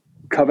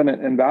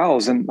covenant and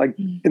vows. And like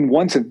in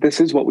one sense,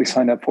 this is what we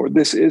signed up for.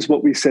 This is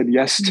what we said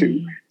yes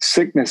to: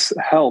 sickness,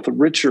 health,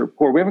 richer,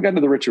 poor. We haven't gotten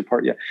to the richer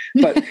part yet,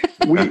 but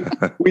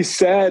we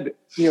said,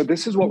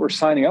 this is what we're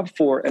signing up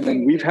for. And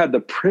then we've had the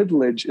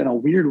privilege in a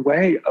weird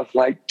way of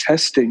like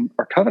testing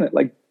our covenant.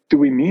 Like, do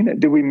we mean it?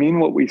 Do we mean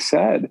what we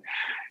said?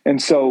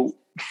 And so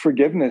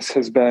forgiveness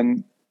has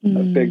been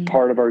a big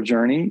part of our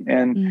journey.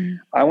 And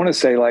I want to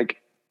say,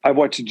 like, I've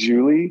watched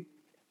Julie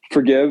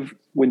forgive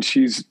when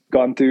she's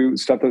gone through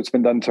stuff that's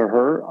been done to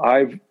her.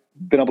 I've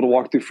been able to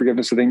walk through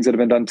forgiveness of things that have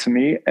been done to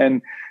me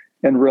and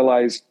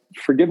realize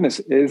forgiveness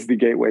is the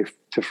gateway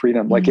to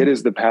freedom. Like it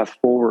is the path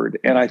forward.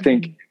 And I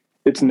think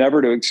it's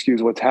never to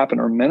excuse what's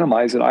happened or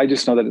minimize it. I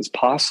just know that it's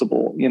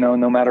possible,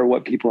 no matter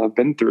what people have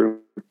been through.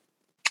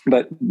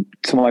 But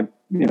to my,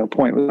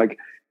 point was like,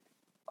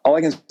 all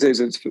I can say is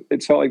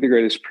it's felt like the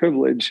greatest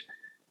privilege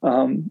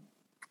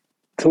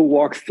to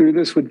walk through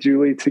this with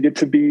Julie, to get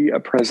to be a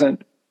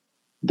present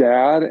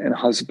dad and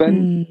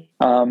husband,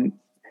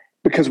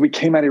 because we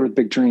came out here with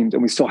big dreams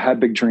and we still had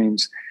big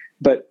dreams.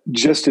 But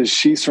just as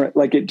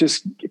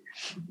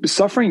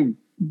suffering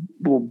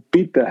will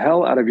beat the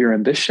hell out of your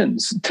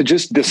ambitions, to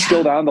just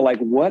distill down to like,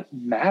 what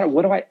matter?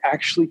 What do I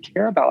actually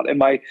care about? And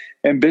my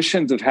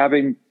ambitions of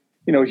having,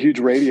 a huge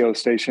radio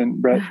station,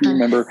 Brett, you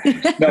remember?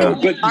 No,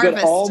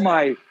 but all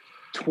my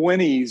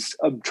 20s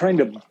of trying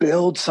to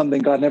build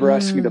something God never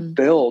asked me to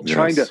build,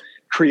 trying to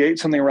create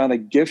something around a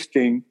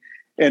gifting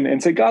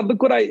and say, God,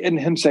 look what and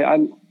him say,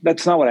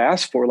 that's not what I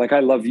asked for. Like, I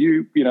love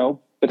you,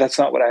 but that's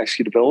not what I asked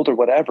you to build or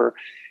whatever.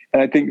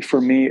 And I think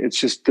for me, it's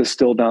just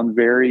distilled down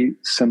very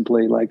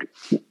simply. Like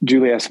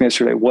Julie asked me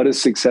yesterday, what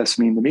does success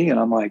mean to me? And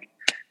I'm like,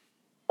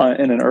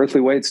 in an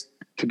earthly way, it's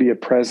to be a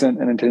present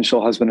and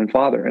intentional husband and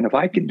father. And if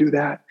I could do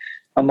that,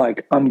 I'm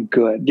like, I'm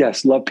good.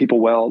 Yes. Love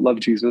people well, love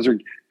Jesus,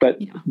 but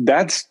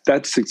that's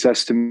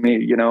success to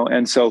me,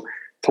 And so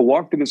to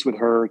walk through this with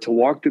her, to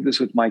walk through this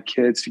with my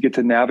kids, to get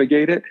to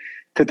navigate it,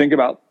 to think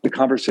about the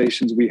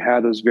conversations we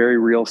had, those very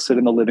real, sit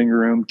in the living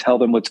room, tell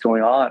them what's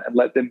going on and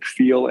let them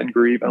feel and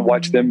grieve and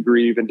watch them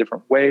grieve in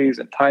different ways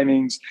and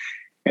timings.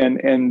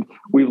 And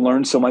we've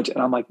learned so much. And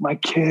I'm like, my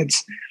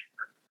kids,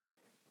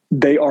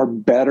 they are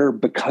better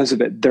because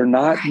of it. They're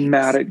not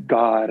mad at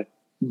God.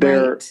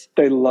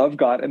 They love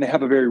God, and they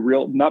have a very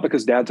real, not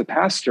because dad's a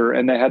pastor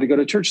and they had to go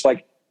to church.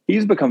 Like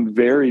he's become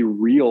very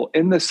real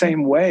in the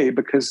same way,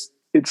 because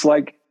it's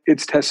like,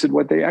 it's tested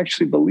what they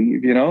actually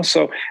believe,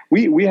 So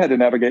we had to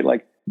navigate,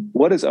 like,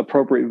 what is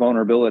appropriate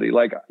vulnerability?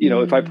 Like,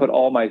 if I put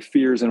all my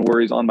fears and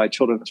worries on my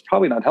children, it's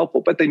probably not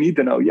helpful, but they need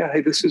to know, hey,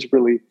 this is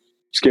really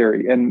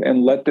scary,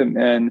 and let them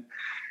in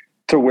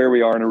to where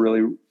we are in a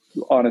really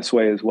honest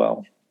way as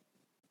well.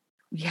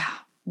 Yeah.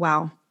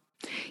 Wow.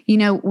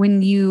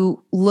 When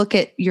you look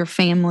at your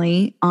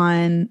family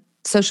on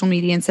social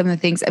media and some of the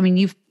things, I mean,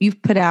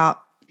 you've put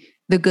out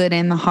the good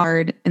and the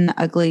hard and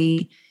the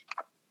ugly,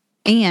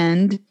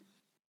 and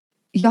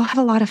y'all have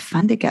a lot of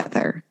fun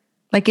together.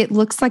 Like it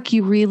looks like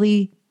you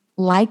really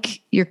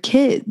like your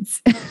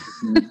kids.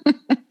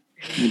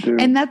 You do.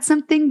 And that's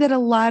something that a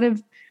lot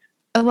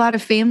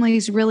of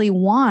families really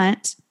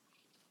want.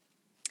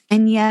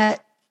 And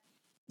yet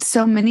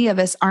so many of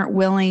us aren't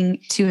willing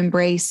to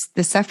embrace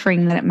the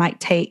suffering that it might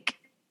take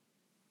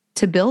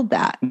to build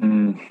that,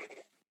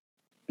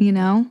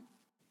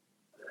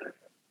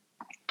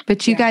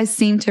 But you guys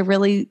seem to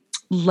really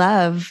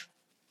love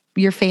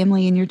your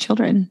family and your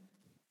children.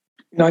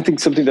 I think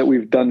something that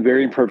we've done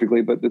very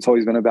imperfectly, but it's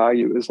always been a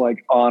value, is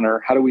like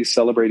honor. How do we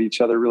celebrate each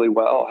other really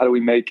well? How do we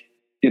make,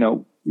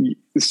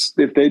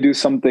 if they do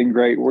something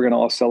great, we're going to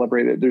all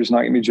celebrate it. There's not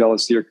going to be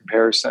jealousy or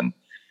comparison.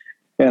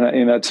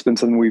 And that's been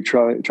something we've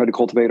tried to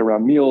cultivate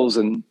around meals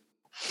and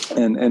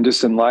and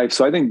just in life.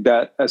 So I think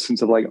that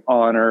essence of like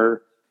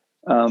honor,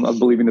 of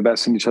believing the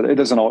best in each other. It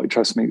doesn't always,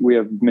 trust me, we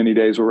have many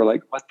days where we're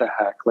like, what the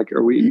heck? Like,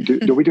 are we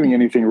doing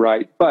anything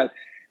right? But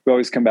we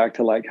always come back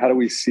to like, how do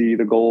we see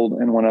the gold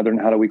in one another,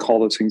 and how do we call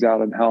those things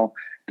out, and how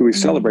do we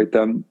celebrate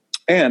them?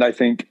 And I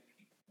think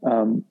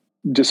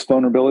just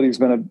vulnerability has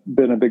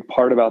been a big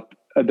part about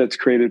that's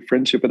created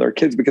friendship with our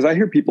kids, because I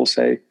hear people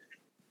say,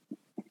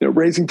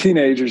 raising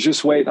teenagers,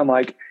 just wait. I'm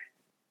like,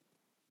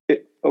 we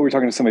were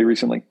talking to somebody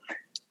recently.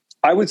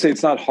 I would say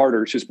it's not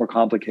harder. It's just more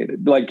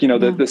complicated. Like,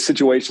 the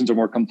situations are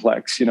more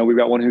complex. We've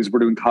got one we're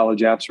doing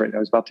college apps right now.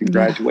 He's about to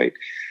graduate.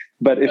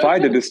 But if I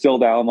had to distill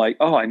down, like,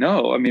 oh, I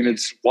know. I mean,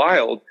 it's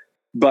wild.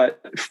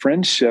 But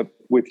friendship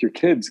with your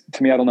kids,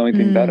 to me, I don't know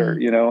anything better,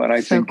 and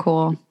I think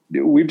cool.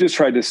 We've just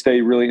tried to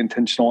stay really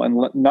intentional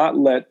and not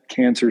let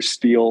cancer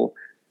steal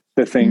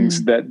the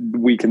things that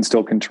we can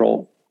still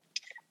control.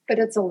 But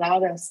it's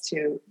allowed us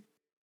to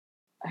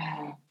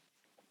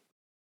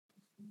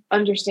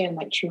understand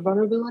like true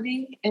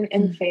vulnerability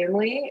in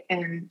family,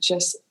 and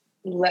just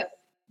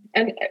I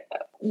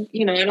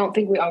don't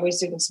think we always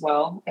do this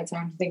well. At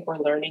times I think we're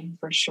learning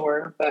for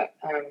sure, but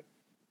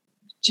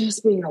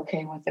just being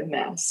okay with the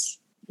mess,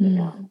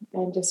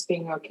 and just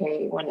being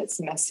okay when it's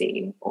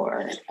messy,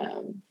 or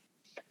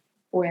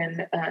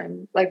when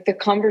like the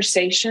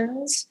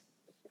conversations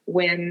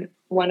when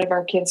one of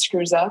our kids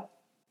screws up,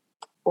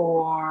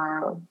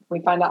 or we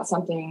find out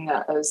something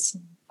that is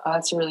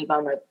that's a really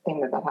bummer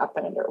thing that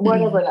happened, or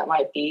whatever that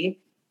might be.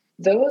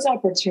 Those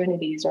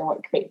opportunities are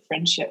what create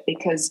friendship,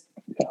 because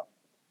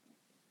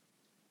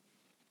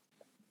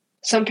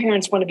some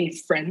parents want to be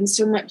friends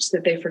so much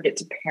that they forget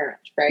to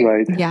parent, right?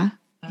 Right. Yeah.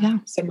 Yeah.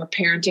 Some are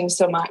parenting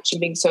so much and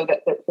being so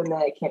that then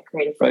they can't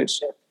create a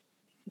friendship.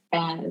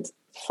 Right. And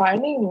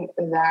finding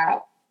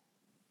that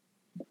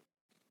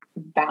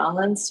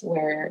balance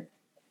where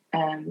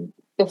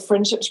the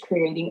friendships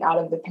creating out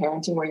of the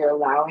parenting, where you're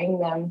allowing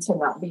them to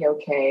not be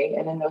okay.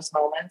 And in those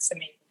moments, I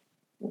mean,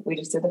 we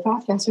just did the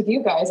podcast with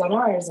you guys on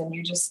ours, and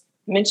you just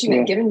mentioned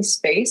it, giving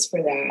space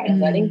for that,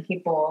 and letting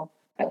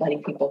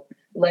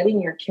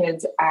your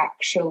kids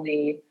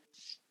actually,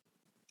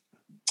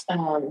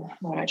 what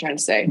am I trying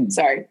to say?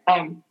 Sorry.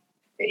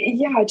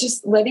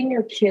 Just letting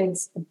your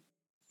kids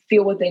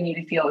feel what they need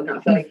to feel and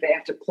not feel like they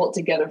have to pull it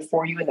together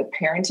for you in the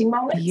parenting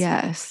moments.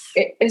 Yes.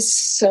 It is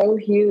so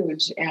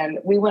huge. And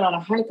we went on a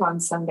hike on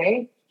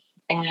Sunday,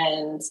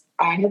 and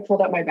I had pulled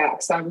up my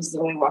back. So I was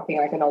literally walking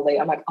like an old lady.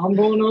 I'm like, I'm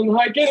going on the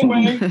hike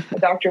anyway. The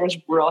doctor was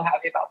real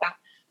happy about that,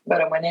 but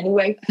I went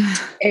anyway.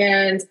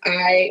 And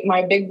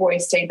my big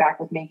boys stayed back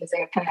with me because they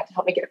kind of had to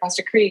help me get across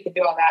the creek and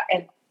do all that.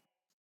 And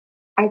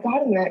I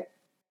got in that.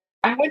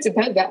 I went to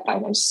bed that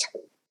night. I just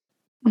started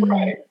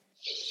crying.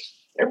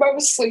 Everybody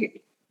was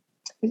asleep.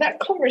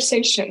 That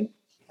conversation,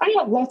 I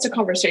had lots of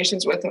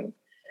conversations with them,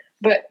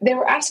 but they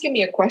were asking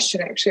me a question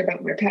actually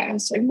about my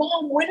past. Like,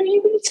 Mom, when are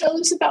you going to tell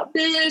us about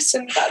this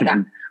and about that?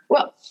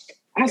 Well,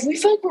 we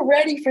feel like we're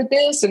ready for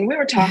this. And we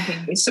were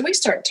talking. So we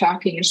start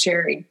talking and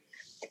sharing.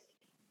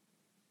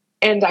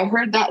 And I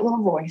heard that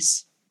little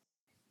voice,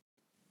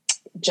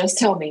 just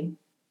tell me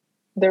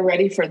they're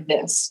ready for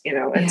this,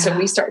 And so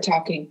we start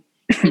talking,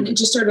 and it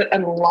just started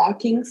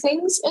unlocking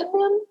things in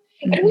them.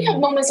 And we have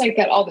moments like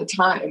that all the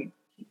time.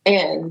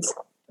 And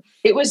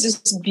it was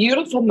this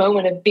beautiful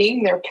moment of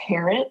being their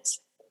parent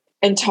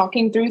and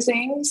talking through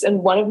things.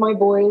 And one of my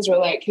boys were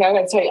like, hey, I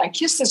got to tell you, I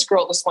kissed this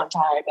girl this one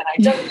time, and I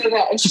don't do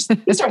that. And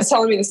he starts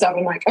telling me this stuff. And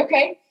I'm like,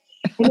 okay.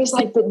 And he's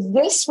like, but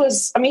this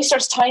was, he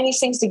starts tying these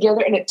things together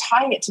and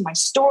tying it to my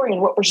story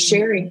and what we're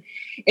sharing.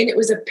 And it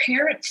was a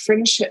parent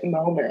friendship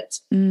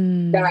moment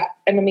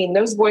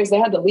those boys, they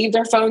had to leave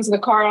their phones in the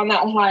car on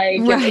that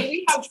hike. Right. And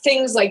we have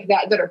things like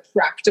that are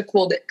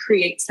practical that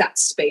creates that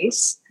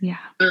space. Yeah.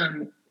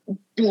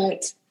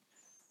 But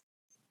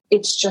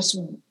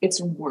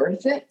it's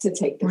worth it to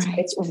take this. Right.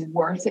 It's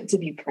worth it to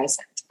be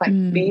present. Like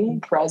being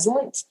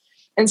present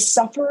and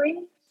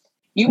suffering.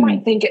 You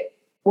might think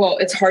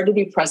it's hard to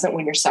be present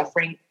when you're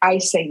suffering. I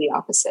say the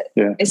opposite.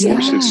 Yeah. It's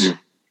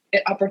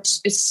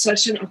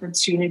such an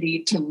opportunity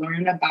to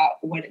learn about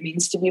what it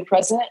means to be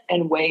present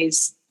and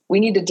ways we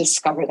need to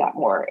discover that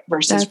more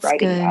versus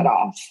writing that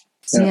off.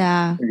 So,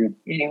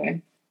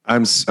 anyway,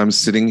 I'm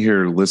sitting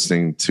here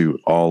listening to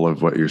all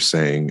of what you're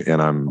saying,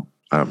 and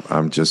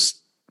I'm just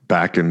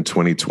back in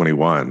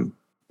 2021.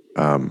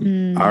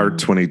 Our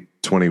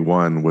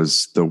 2021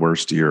 was the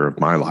worst year of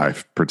my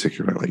life,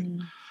 particularly,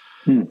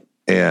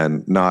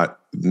 and not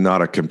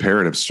a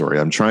comparative story.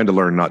 I'm trying to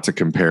learn not to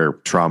compare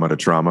trauma to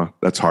trauma.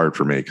 That's hard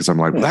for me because I'm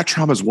like, well, that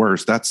trauma's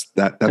worse. That's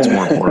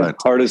more important.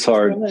 Hard is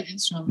hard.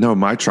 No,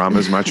 my trauma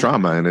is my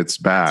trauma, and it's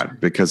bad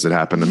because it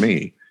happened to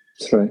me.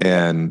 Right.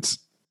 And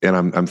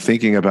I'm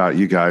thinking about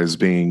you guys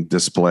being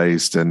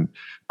displaced and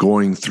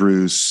going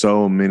through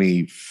so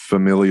many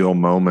familial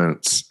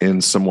moments in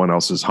someone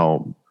else's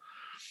home.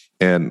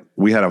 And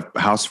we had a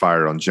house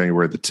fire on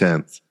January the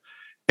 10th,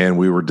 and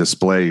we were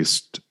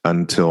displaced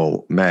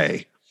until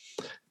May.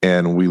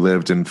 And we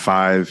lived in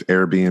 5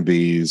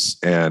 Airbnbs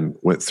and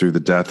went through the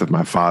death of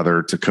my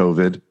father to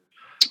COVID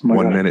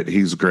one minute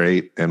he's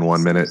great and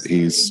one minute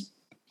he's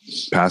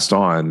passed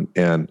on.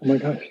 And, oh my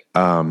gosh.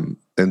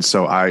 And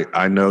so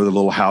I know the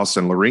little house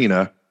in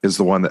Lorena is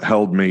the one that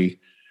held me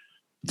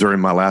during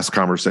my last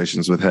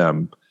conversations with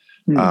him.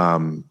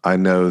 I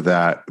know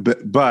that,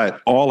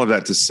 but all of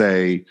that to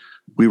say,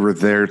 we were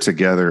there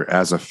together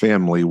as a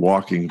family,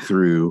 walking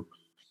through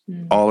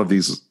all of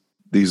these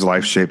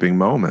life-shaping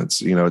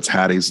moments. You know, it's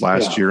Hattie's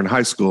last year in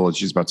high school, and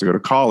she's about to go to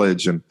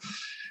college,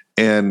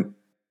 and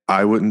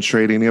I wouldn't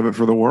trade any of it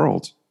for the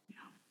world.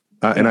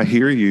 And I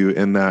hear you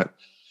in that.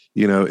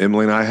 You know,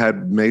 Emily and I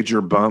had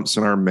major bumps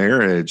in our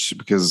marriage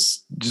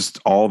because just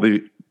all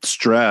the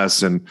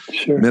stress and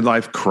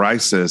midlife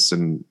crisis,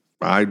 and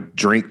I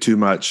drink too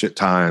much at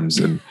times,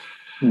 and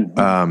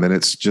and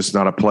it's just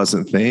not a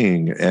pleasant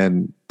thing.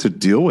 And to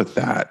deal with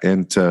that,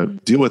 and to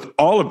deal with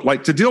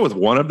to deal with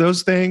one of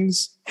those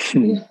things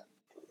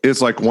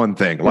is like one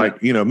thing, like,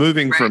 you know,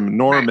 moving from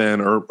Norman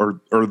or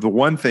the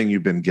one thing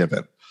you've been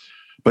given,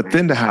 but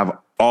then to have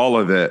all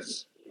of it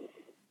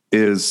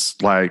is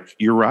like,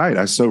 you're right.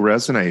 I so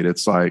resonate.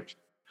 It's like,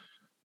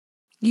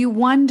 you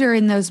wonder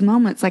in those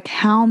moments, like,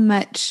 how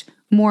much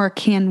more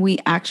can we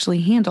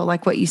actually handle?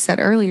 Like what you said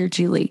earlier,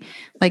 Julie,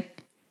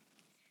 like,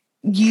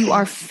 you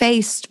are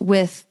faced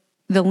with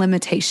the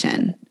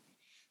limitation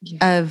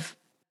of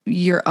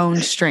your own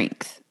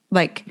strength.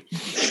 Like,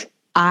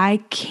 I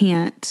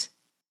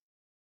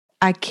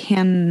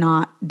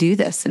cannot do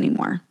this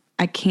anymore.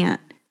 I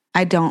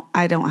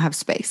don't have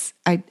space.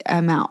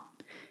 I'm out,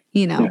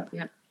 you know?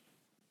 Yeah.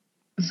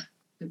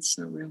 It's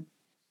so real.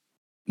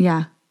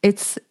 Yeah.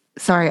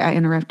 Sorry, I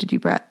interrupted you,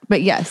 Brett,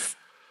 but yes,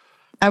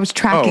 I was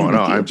tracking. Oh,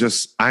 no, with you.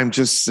 I'm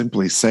just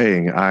simply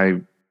saying,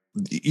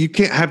 you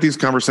can't have these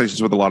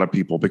conversations with a lot of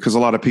people because a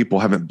lot of people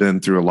haven't been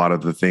through a lot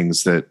of the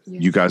things that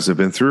you guys have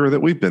been through or that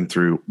we've been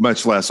through,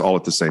 much less all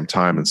at the same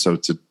time. And so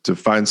to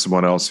find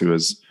someone else who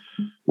has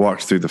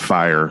walked through the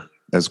fire,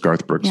 as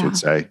Garth Brooks would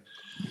say,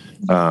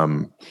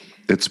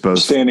 it's both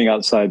standing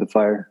outside the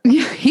fire.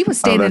 Yeah, he was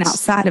standing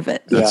outside of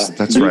it.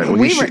 That's right.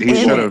 Well, he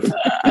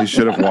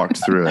should have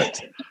walked through it.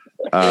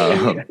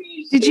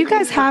 Did you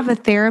guys have a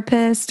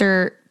therapist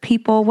or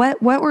people?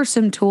 What were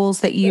some tools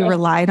that you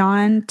relied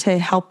on to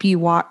help you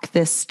walk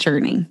this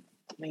journey?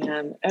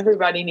 Man,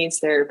 everybody needs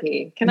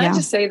therapy. Can I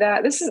just say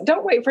that?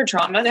 Don't wait for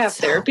trauma to have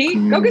therapy.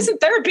 Go get some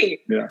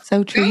therapy. Yeah.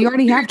 So true. You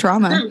already have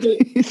trauma.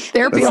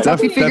 Therapy will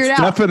help you figure it out.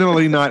 That's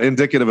definitely not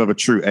indicative of a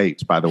true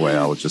 8, by the way.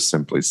 I would just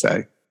simply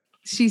say.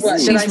 She's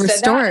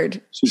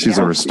restored. She's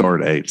a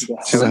restored 8.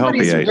 She's a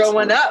healthy 8.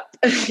 Growing up.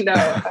 No,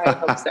 I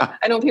hope so.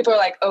 I know people are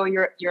like, "Oh,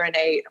 you're an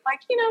 8." I'm like,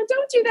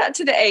 don't do that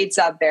to the 8s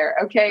out there.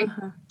 Okay,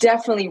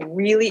 definitely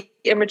really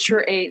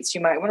immature 8s.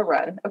 You might want to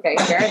run. Okay,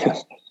 fair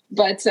enough.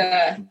 But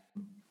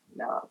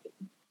no,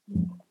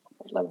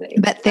 I love the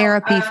 8s. But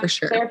therapy for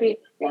sure. Therapy,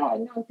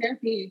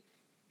 therapy.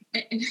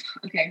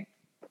 Okay.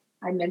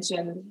 I don't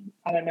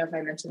know if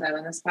I mentioned that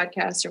on this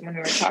podcast or when we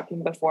were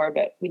talking before,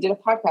 but we did a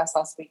podcast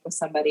last week with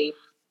somebody.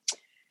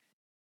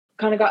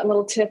 Kind of got a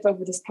little tip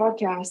over this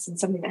podcast and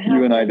something that happened.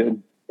 You and I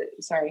did.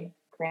 Sorry,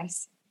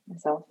 Chris,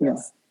 myself. Yeah.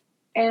 Yes.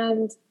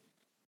 And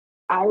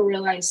I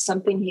realized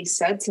something he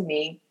said to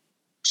me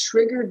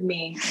triggered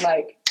me,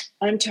 like,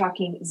 I'm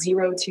talking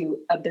 0 to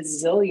a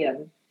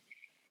bazillion.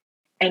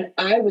 And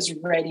I was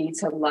ready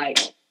to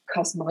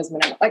cuss my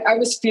husband out. Like, I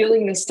was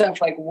feeling this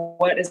stuff, like,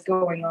 what is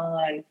going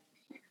on?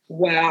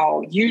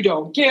 Wow, you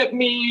don't get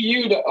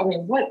me.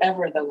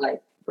 Whatever the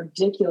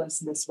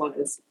ridiculousness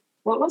was.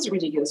 Well, it wasn't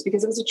ridiculous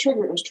because it was a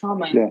trigger. It was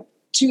trauma. Yeah.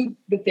 To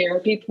the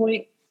therapy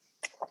point,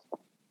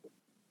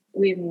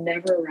 we've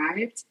never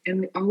arrived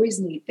and we always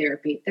need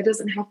therapy. That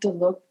doesn't have to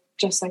look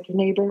just like your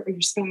neighbor or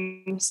your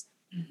spouse,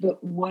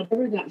 but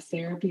whatever that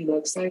therapy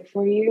looks like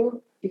for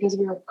you, because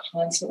we are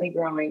constantly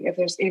growing. If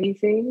there's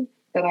anything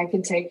that I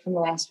can take from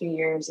the last few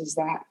years is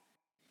that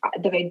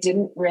I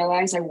didn't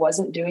realize I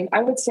wasn't doing,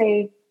 I would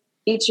say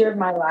each year of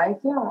my life,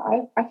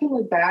 I can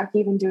look back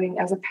even doing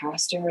as a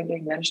pastor and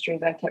doing ministry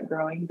that I kept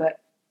growing,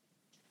 but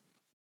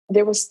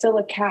there was still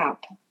a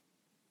cap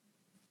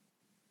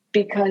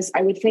because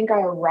I would think I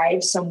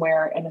arrived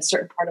somewhere in a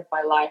certain part of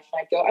my life and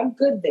I go, I'm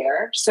good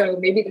there. So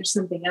maybe there's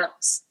something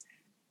else.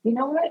 You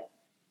know what?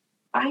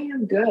 I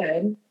am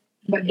good,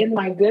 but in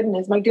my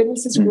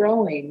goodness is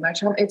growing. My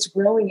child, it's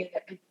growing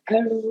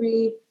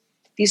in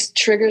these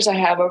triggers I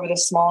have over the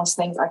smallest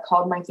things. I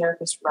called my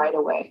therapist right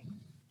away.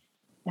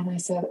 And I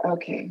said,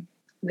 okay,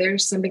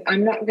 there's something.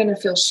 I'm not going to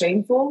feel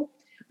shameful.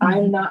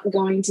 I'm not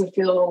going to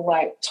feel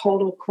like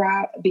total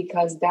crap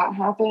because that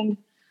happened.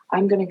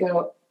 I'm going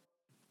to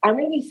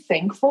be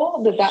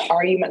thankful that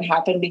argument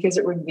happened because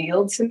it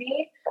revealed to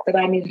me that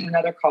I needed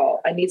another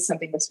call. I need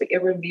something this week.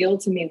 It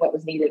revealed to me what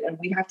was needed. And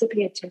we have to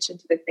pay attention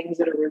to the things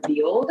that are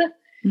revealed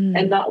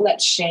and not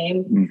let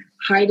shame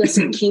hide us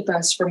and keep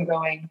us from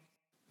going,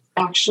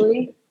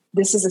 actually,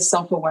 this is a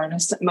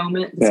self-awareness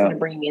moment that's going to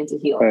bring me into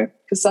healing.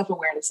 Because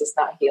self-awareness is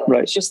not healing.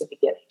 It's just the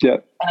beginning. Yeah.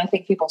 And I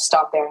think people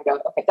stop there and go,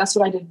 okay, that's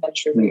what I did in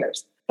ministry for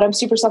years. But I'm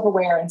super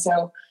self-aware. And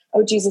so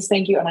oh, Jesus,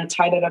 thank you. And I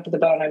tied it up to the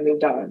bow and I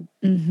moved on.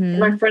 And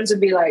my friends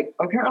would be like,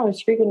 oh, apparently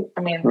speaking,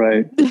 I mean,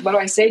 Right. what do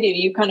I say to you?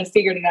 You kind of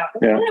figured it out.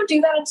 Yeah. I don't do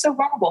that. I'm so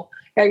vulnerable.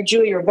 Like,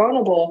 Julie, you're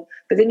vulnerable,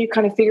 but then you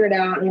kind of figure it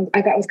out. And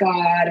I got with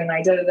God and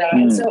I did that.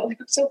 And so like,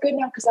 I'm so good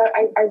now because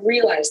I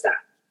realized that.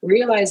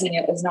 Realizing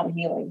it is not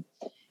healing.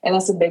 And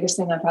that's the biggest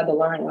thing I've had to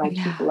learn. And I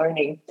keep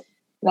learning.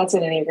 That's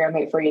an Enneagram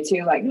 8 for you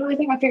too. Like, no, I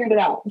think I figured it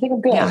out. I think I'm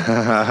good.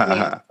 I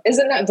mean,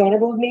 isn't that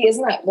vulnerable of me?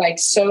 Isn't that like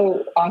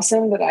so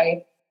awesome that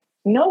I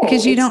know?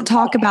 Because you don't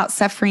talk about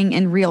suffering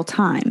in real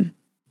time.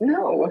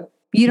 No.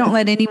 You don't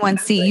let anyone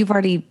see. You've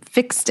already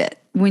fixed it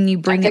when you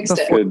bring it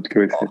before.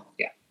 Good.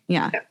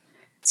 Yeah.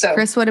 So,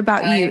 Chris, what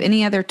about you?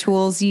 Any other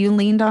tools you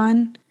leaned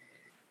on?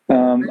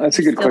 That's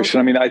a good question.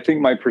 I mean, I think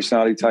my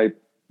personality type,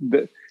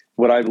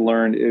 what I've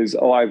learned is,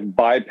 I've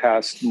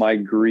bypassed my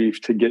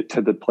grief to get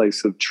to the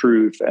place of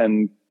truth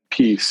and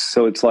peace.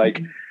 So it's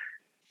like,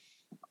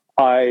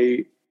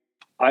 I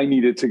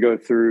needed to go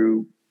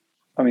through,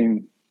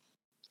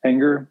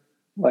 anger,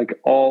 like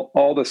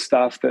all the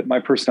stuff that my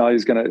personality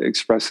is going to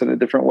express in a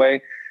different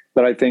way.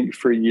 But I think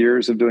for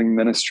years of doing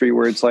ministry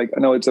where it's like,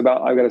 no, it's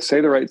about, I've got to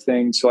say the right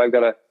thing. So I've got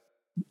to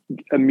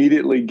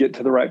immediately get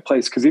to the right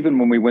place. Because even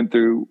when we went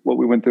through what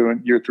we went through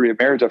in year 3 of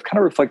marriage, I've kind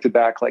of reflected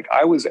back, like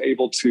I was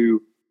able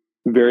to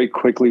very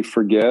quickly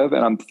forgive.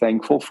 And I'm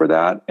thankful for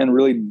that and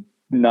really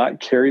not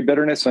carry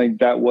bitterness. I think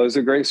that was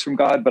a grace from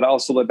God. But I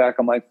also look back,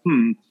 I'm like,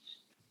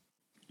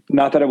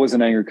 not that I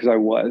wasn't angry, because I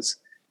was,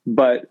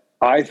 but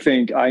I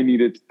think I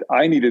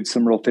needed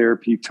some real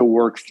therapy to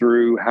work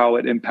through how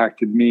it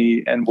impacted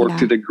me and work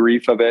through the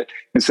grief of it,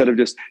 instead of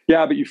just,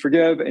 but you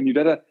forgive and you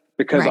did it.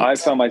 Because I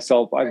found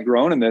myself, I've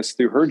grown in this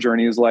through her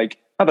journey, is like,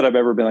 not that I've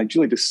ever been like,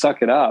 Julie, just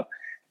suck it up,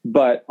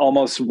 but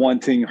almost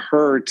wanting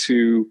her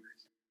to,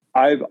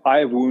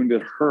 I've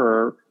wounded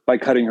her by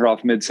cutting her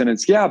off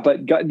mid-sentence. Yeah,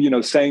 but God,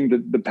 saying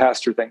the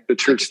pastor thing, the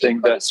church thing,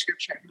 that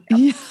scripture.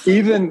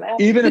 even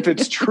if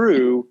it's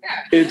true,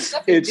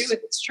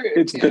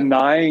 it's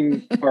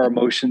denying our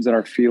emotions and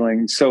our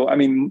feelings. So, I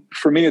mean,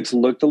 for me, it's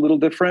looked a little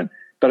different,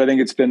 but I think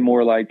it's been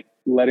more like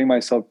letting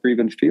myself grieve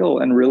and feel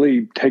and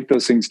really take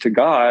those things to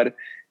God.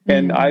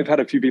 And I've had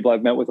a few people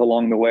I've met with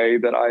along the way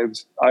that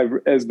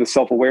I've as the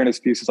self-awareness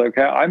piece is like,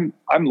 okay,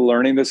 I'm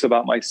learning this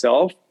about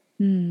myself.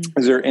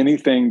 Is there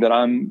anything that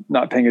I'm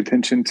not paying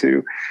attention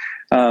to?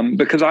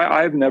 Because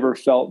I've never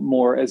felt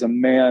more as a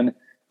man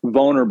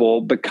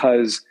vulnerable,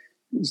 because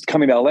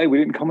coming to LA, we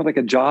didn't come with like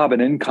a job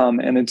and income,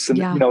 and it's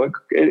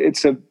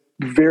it's a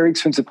very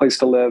expensive place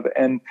to live,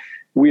 and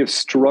we have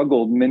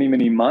struggled many,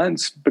 many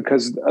months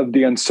because of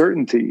the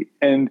uncertainty.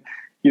 And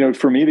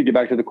for me to get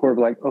back to the core of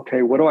like,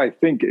 okay, what do I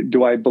think?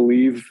 Do I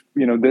believe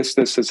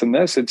this, and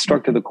this? It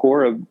struck to the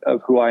core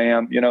of who I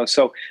am.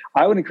 So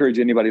I would encourage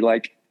anybody,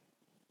 like,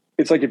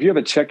 it's like if you have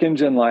a check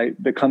engine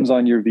light that comes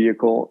on your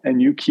vehicle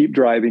and you keep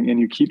driving and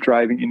you keep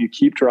driving and you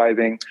keep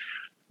driving,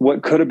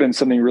 what could have been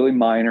something really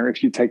minor,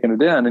 if you'd taken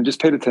it in and just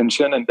paid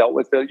attention and dealt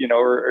with it,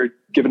 or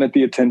given it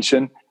the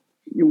attention,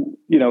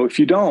 if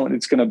you don't,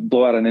 it's going to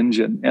blow out an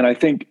engine. And I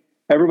think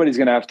everybody's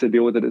going to have to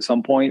deal with it at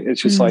some point.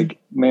 It's just like,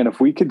 man, if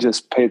we could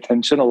just pay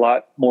attention a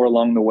lot more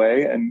along the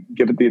way and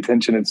give it the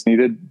attention it's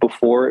needed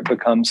before it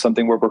becomes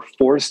something where we're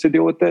forced to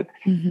deal with it,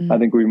 I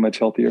think we'd be much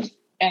healthier.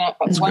 And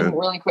one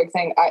really quick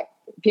thing,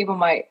 people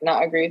might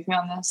not agree with me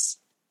on this,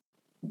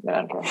 but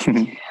I don't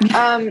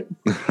care.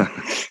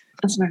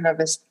 That's my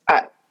nervous.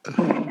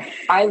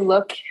 I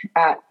look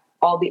at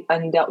all the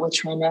undealt with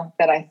trauma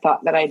that I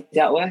thought that I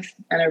dealt with,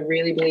 and I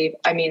really believe,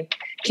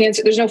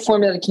 cancer, there's no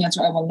formula to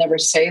cancer. I will never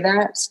say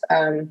that.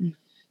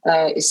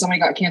 If somebody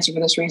got cancer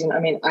for this reason,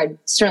 I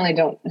certainly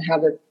don't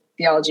have the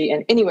theology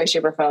in any way,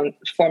 shape, or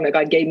form that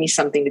God gave me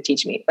something to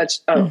teach me.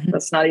 Let's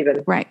not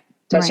even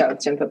touch out with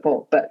 10-foot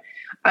pole. But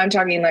I'm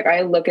talking like,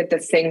 I look at the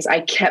things,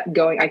 I kept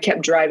going, I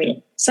kept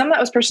driving. Some of that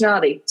was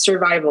personality,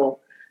 survival,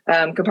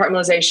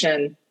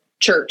 compartmentalization,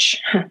 church,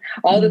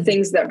 all the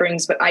things that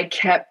brings, but I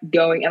kept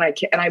going, and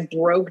I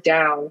broke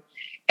down.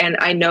 And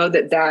I know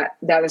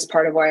that is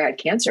part of why I had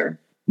cancer,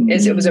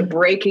 is it was a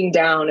breaking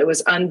down. It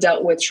was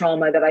undealt with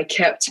trauma that I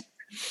kept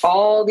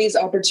all these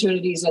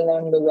opportunities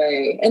along the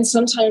way. And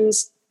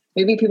sometimes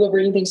maybe people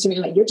bring things to me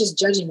like, you're just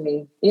judging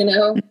me,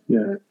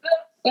 Yeah.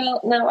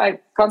 Well, no, I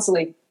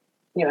constantly,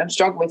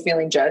 struggle with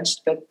feeling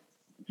judged, but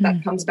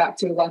that comes back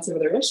to lots of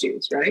other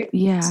issues, right?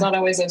 Yeah. It's not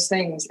always those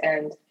things.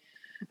 And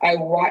I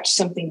watch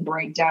something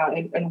break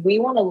down, and we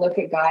want to look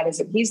at God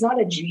as if he's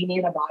not a genie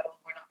in a bottle.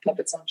 We're not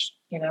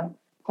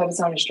puppets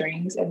on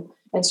strings.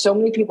 And so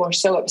many people are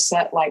so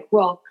upset, like,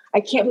 well, I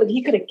can't believe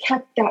he could have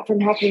kept that from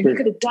happening. He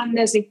could have done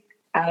this.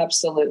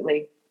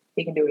 Absolutely.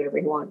 He can do whatever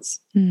he wants.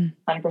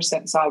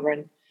 100%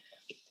 sovereign.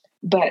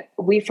 But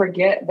we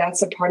forget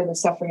that's a part of the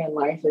suffering in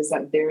life, is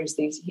that there's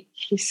these,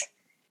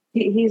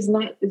 he's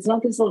not, it's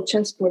not this little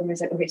chessboard where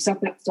he's like, okay,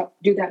 stop that, stop,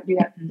 do that. He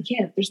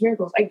can't. There's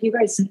miracles. You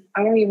guys,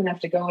 I don't even have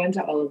to go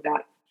into all of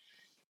that.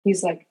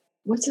 He's like,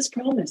 what's his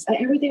promise?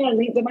 Everything I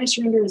leave, that my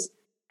surrender is,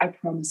 I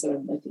promise that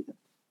I'm with you.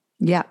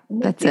 Yeah,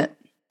 that's it.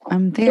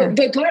 I'm there.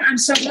 But God, I'm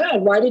so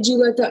mad. Why did you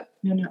let that?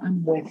 No,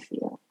 I'm with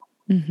you.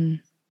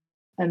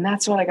 And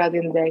that's what I got at the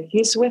end of the day.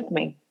 He's with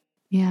me.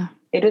 Yeah.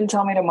 He didn't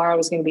tell me tomorrow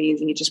was going to be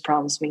easy. He just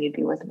promised me he'd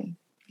be with me.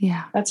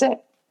 Yeah. That's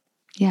it.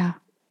 Yeah.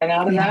 And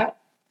out of that,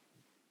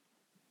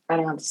 I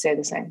don't have to say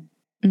the same.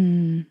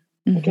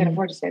 Mm-hmm. I can't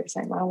afford to say the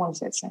same. I don't want to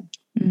say the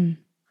same.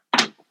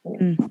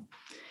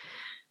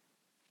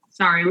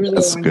 Sorry, really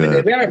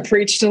long-winded. We haven't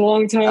preached in a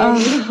long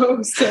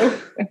time. So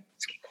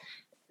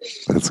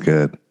that's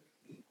good.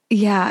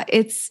 Yeah,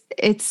 it's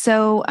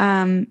so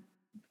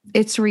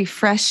it's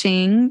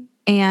refreshing,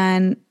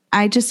 and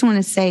I just want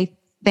to say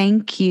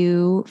thank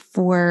you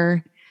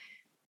for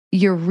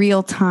your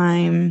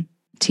real-time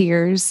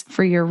tears,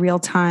 for your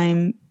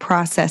real-time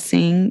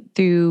processing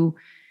through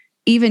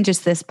even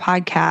just this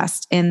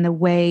podcast and the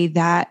way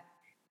that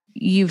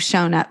you've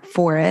shown up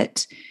for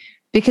it.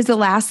 Because the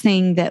last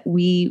thing that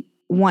we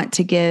want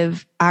to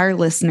give our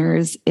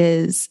listeners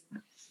is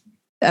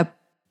a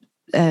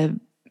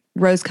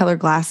rose-colored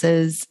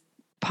glasses,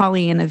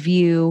 Pollyanna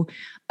view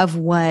of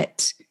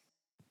what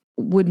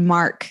would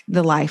mark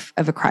the life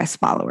of a Christ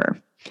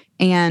follower.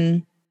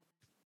 And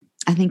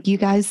I think you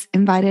guys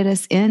invited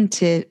us in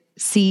to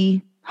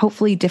see,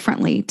 hopefully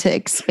differently, to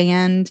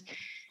expand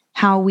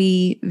how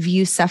we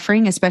view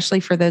suffering, especially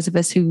for those of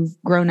us who've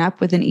grown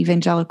up with an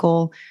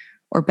evangelical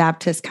or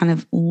Baptist kind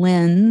of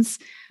lens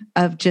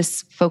of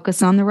just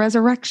focus on the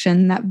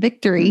resurrection, that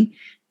victory.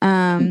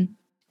 And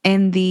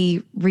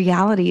the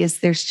reality is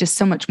there's just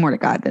so much more to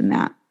God than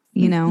that,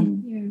 you know?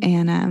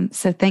 And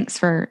so thanks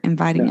for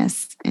inviting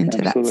us into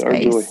that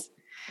space.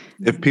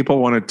 If people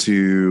wanted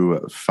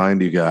to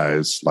find you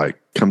guys, like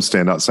come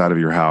stand outside of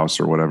your house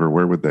or whatever,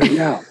 where would they?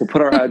 Yeah, we'll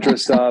put our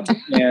address up,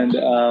 and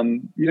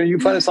you can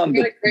find us on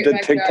the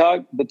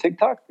TikTok. The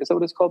TikTok, is that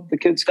what it's called? The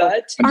kids stuff.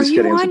 Are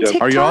you on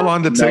TikTok? Are you all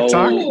on the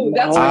TikTok? No,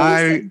 that's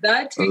I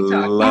that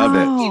TikTok. love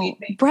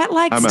it. Brett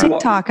likes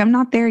TikTok. I'm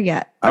not there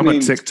yet. I'm a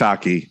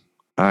TikToky.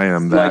 I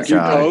am that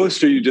guy. You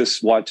post or you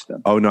just watch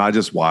them? Oh no, I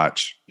just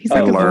watch. He's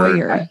like a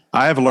voyeur.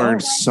 I have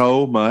learned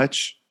so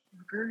much.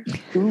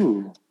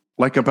 Ooh.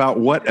 Like about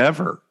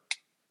whatever.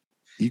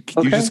 You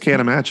just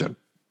can't imagine.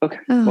 Okay.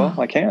 Well,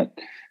 I can't.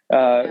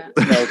 No,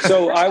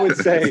 so I would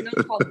say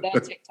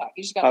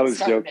I was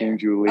joking,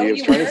 Julie. I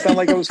was trying to sound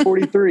like I was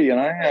 43,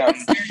 and I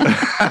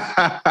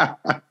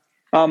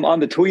am. On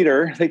the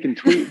Twitter, they can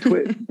tweet.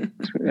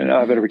 No,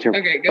 I better be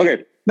careful.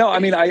 Okay. No, I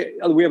mean,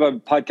 we have a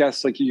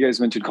podcast like you guys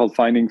mentioned called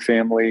Finding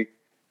Family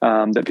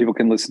that people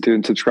can listen to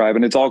and subscribe,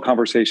 and it's all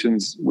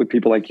conversations with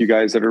people like you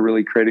guys that are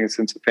really creating a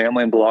sense of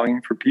family and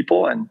belonging for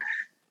people and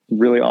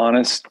really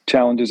honest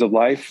challenges of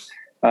life.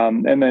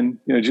 And then,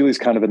 Julie's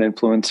kind of an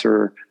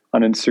influencer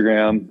on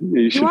Instagram.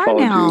 You should follow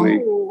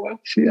Julie.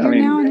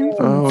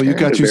 You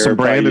got you some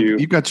branded.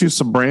 You got you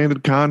some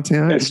branded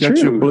content. You got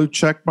your blue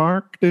check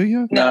mark, do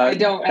you? No, I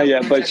don't.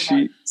 Yeah, but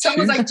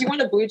someone's like, "Do you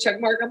want a blue check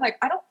mark?" I'm like,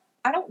 I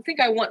don't think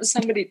I want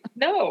somebody.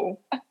 No,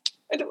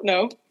 I don't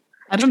know.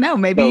 I don't know.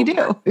 Maybe you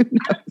do.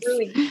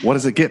 Really. What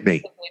does it get me?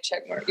 Blue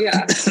check mark.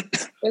 Yeah,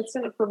 that's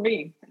it for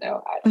me.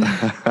 No.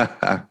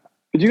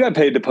 But you got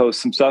paid to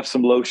post some stuff,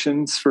 some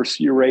lotions for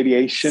your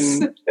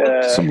radiation.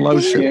 Some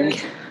lotion.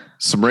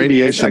 Some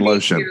radiation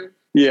lotion.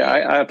 Yeah,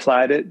 I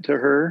applied it to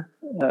her.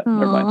 Never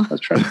mind. I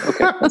was trying to,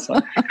 okay, that's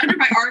fine. Under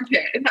my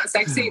armpit. Isn't that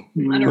sexy?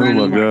 Oh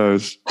my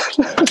gosh.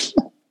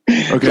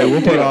 Okay,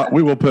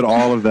 we will put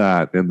all of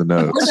that in the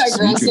notes.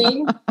 We're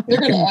digressing. You're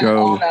going to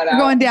go. All that out. We're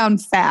going down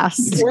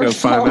fast. You go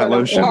find that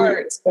lotion.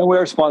 And we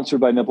are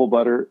sponsored by Nipple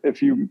Butter.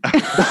 If you,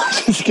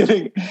 just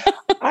kidding.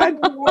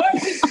 What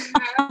is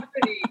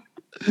happening?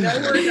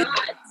 No, we're not.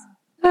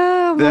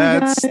 Oh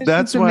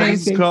that's why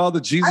it's called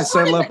the Jesus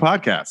Said Love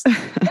podcast.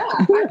 Yeah,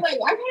 I'm like,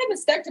 I got a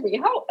mastectomy.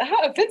 How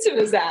offensive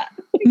is that?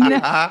 No.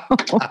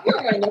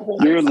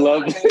 You're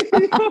lovely.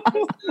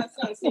 That's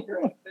not a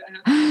secret.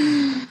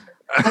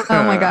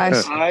 Oh my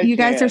gosh. You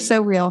guys are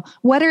so real.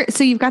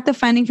 So you've got the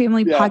Finding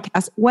Family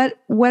podcast.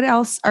 What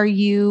else are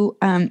you,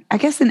 I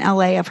guess in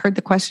LA, I've heard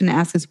the question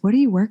asked is, what are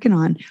you working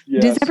on?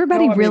 Yes. Does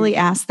everybody really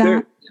ask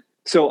that?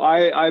 So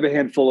I have a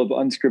handful of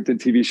unscripted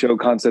TV show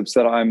concepts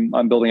that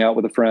I'm building out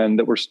with a friend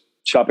that we're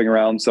shopping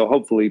around. So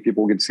hopefully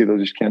people can see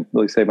those. Just can't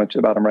really say much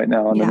about them right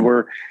now. And then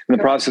we're in the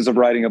process of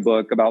writing a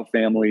book about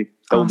family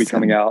that will be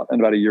coming out in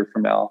about a year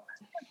from now.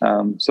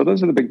 So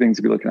those are the big things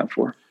to be looking out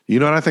for. You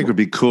know what I think would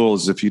be cool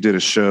is if you did a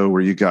show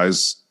where you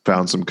guys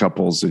found some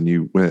couples and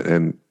you went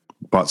and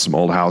bought some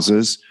old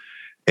houses,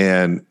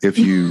 and if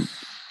you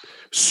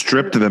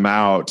stripped them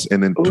out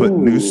and then put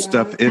new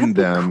stuff in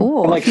them,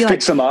 cool. Like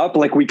fix them up,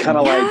 like we kind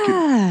of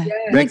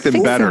make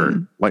them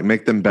better, like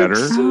make them better,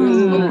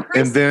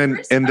 and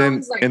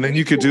then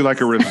you could do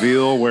like a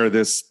reveal where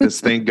this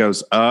thing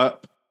goes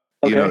up.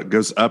 Okay. It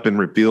goes up and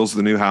reveals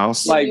the new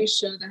house. Like you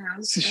show the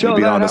house. Show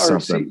that house.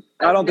 Something.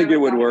 I don't think it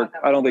would work.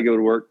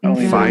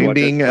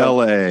 Finding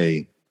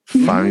LA.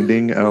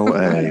 Finding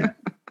LA.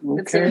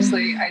 But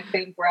seriously, I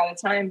think we're out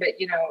of time. But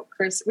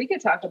Chris, we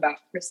could talk about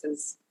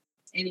Chris's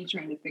any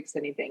trying to fix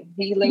anything.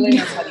 He literally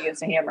knows how to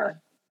use a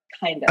hammer,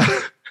 kind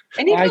of,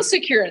 and he feels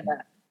secure in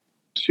that.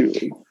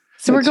 Truly.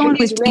 So we're going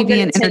with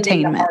TV and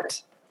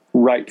entertainment,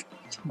 right?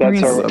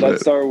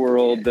 That's our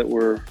world that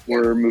we're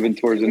moving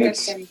towards, and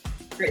it's.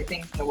 great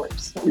things in the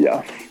works.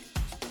 Yeah.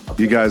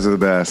 You guys are the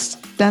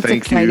best. That's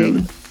Thank exciting.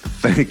 you.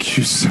 Thank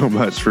you so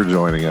much for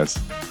joining us.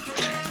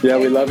 Yeah,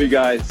 we love you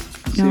guys.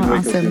 See you in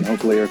awesome. Waco soon,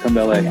 hopefully, or come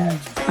to LA.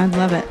 I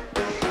love it.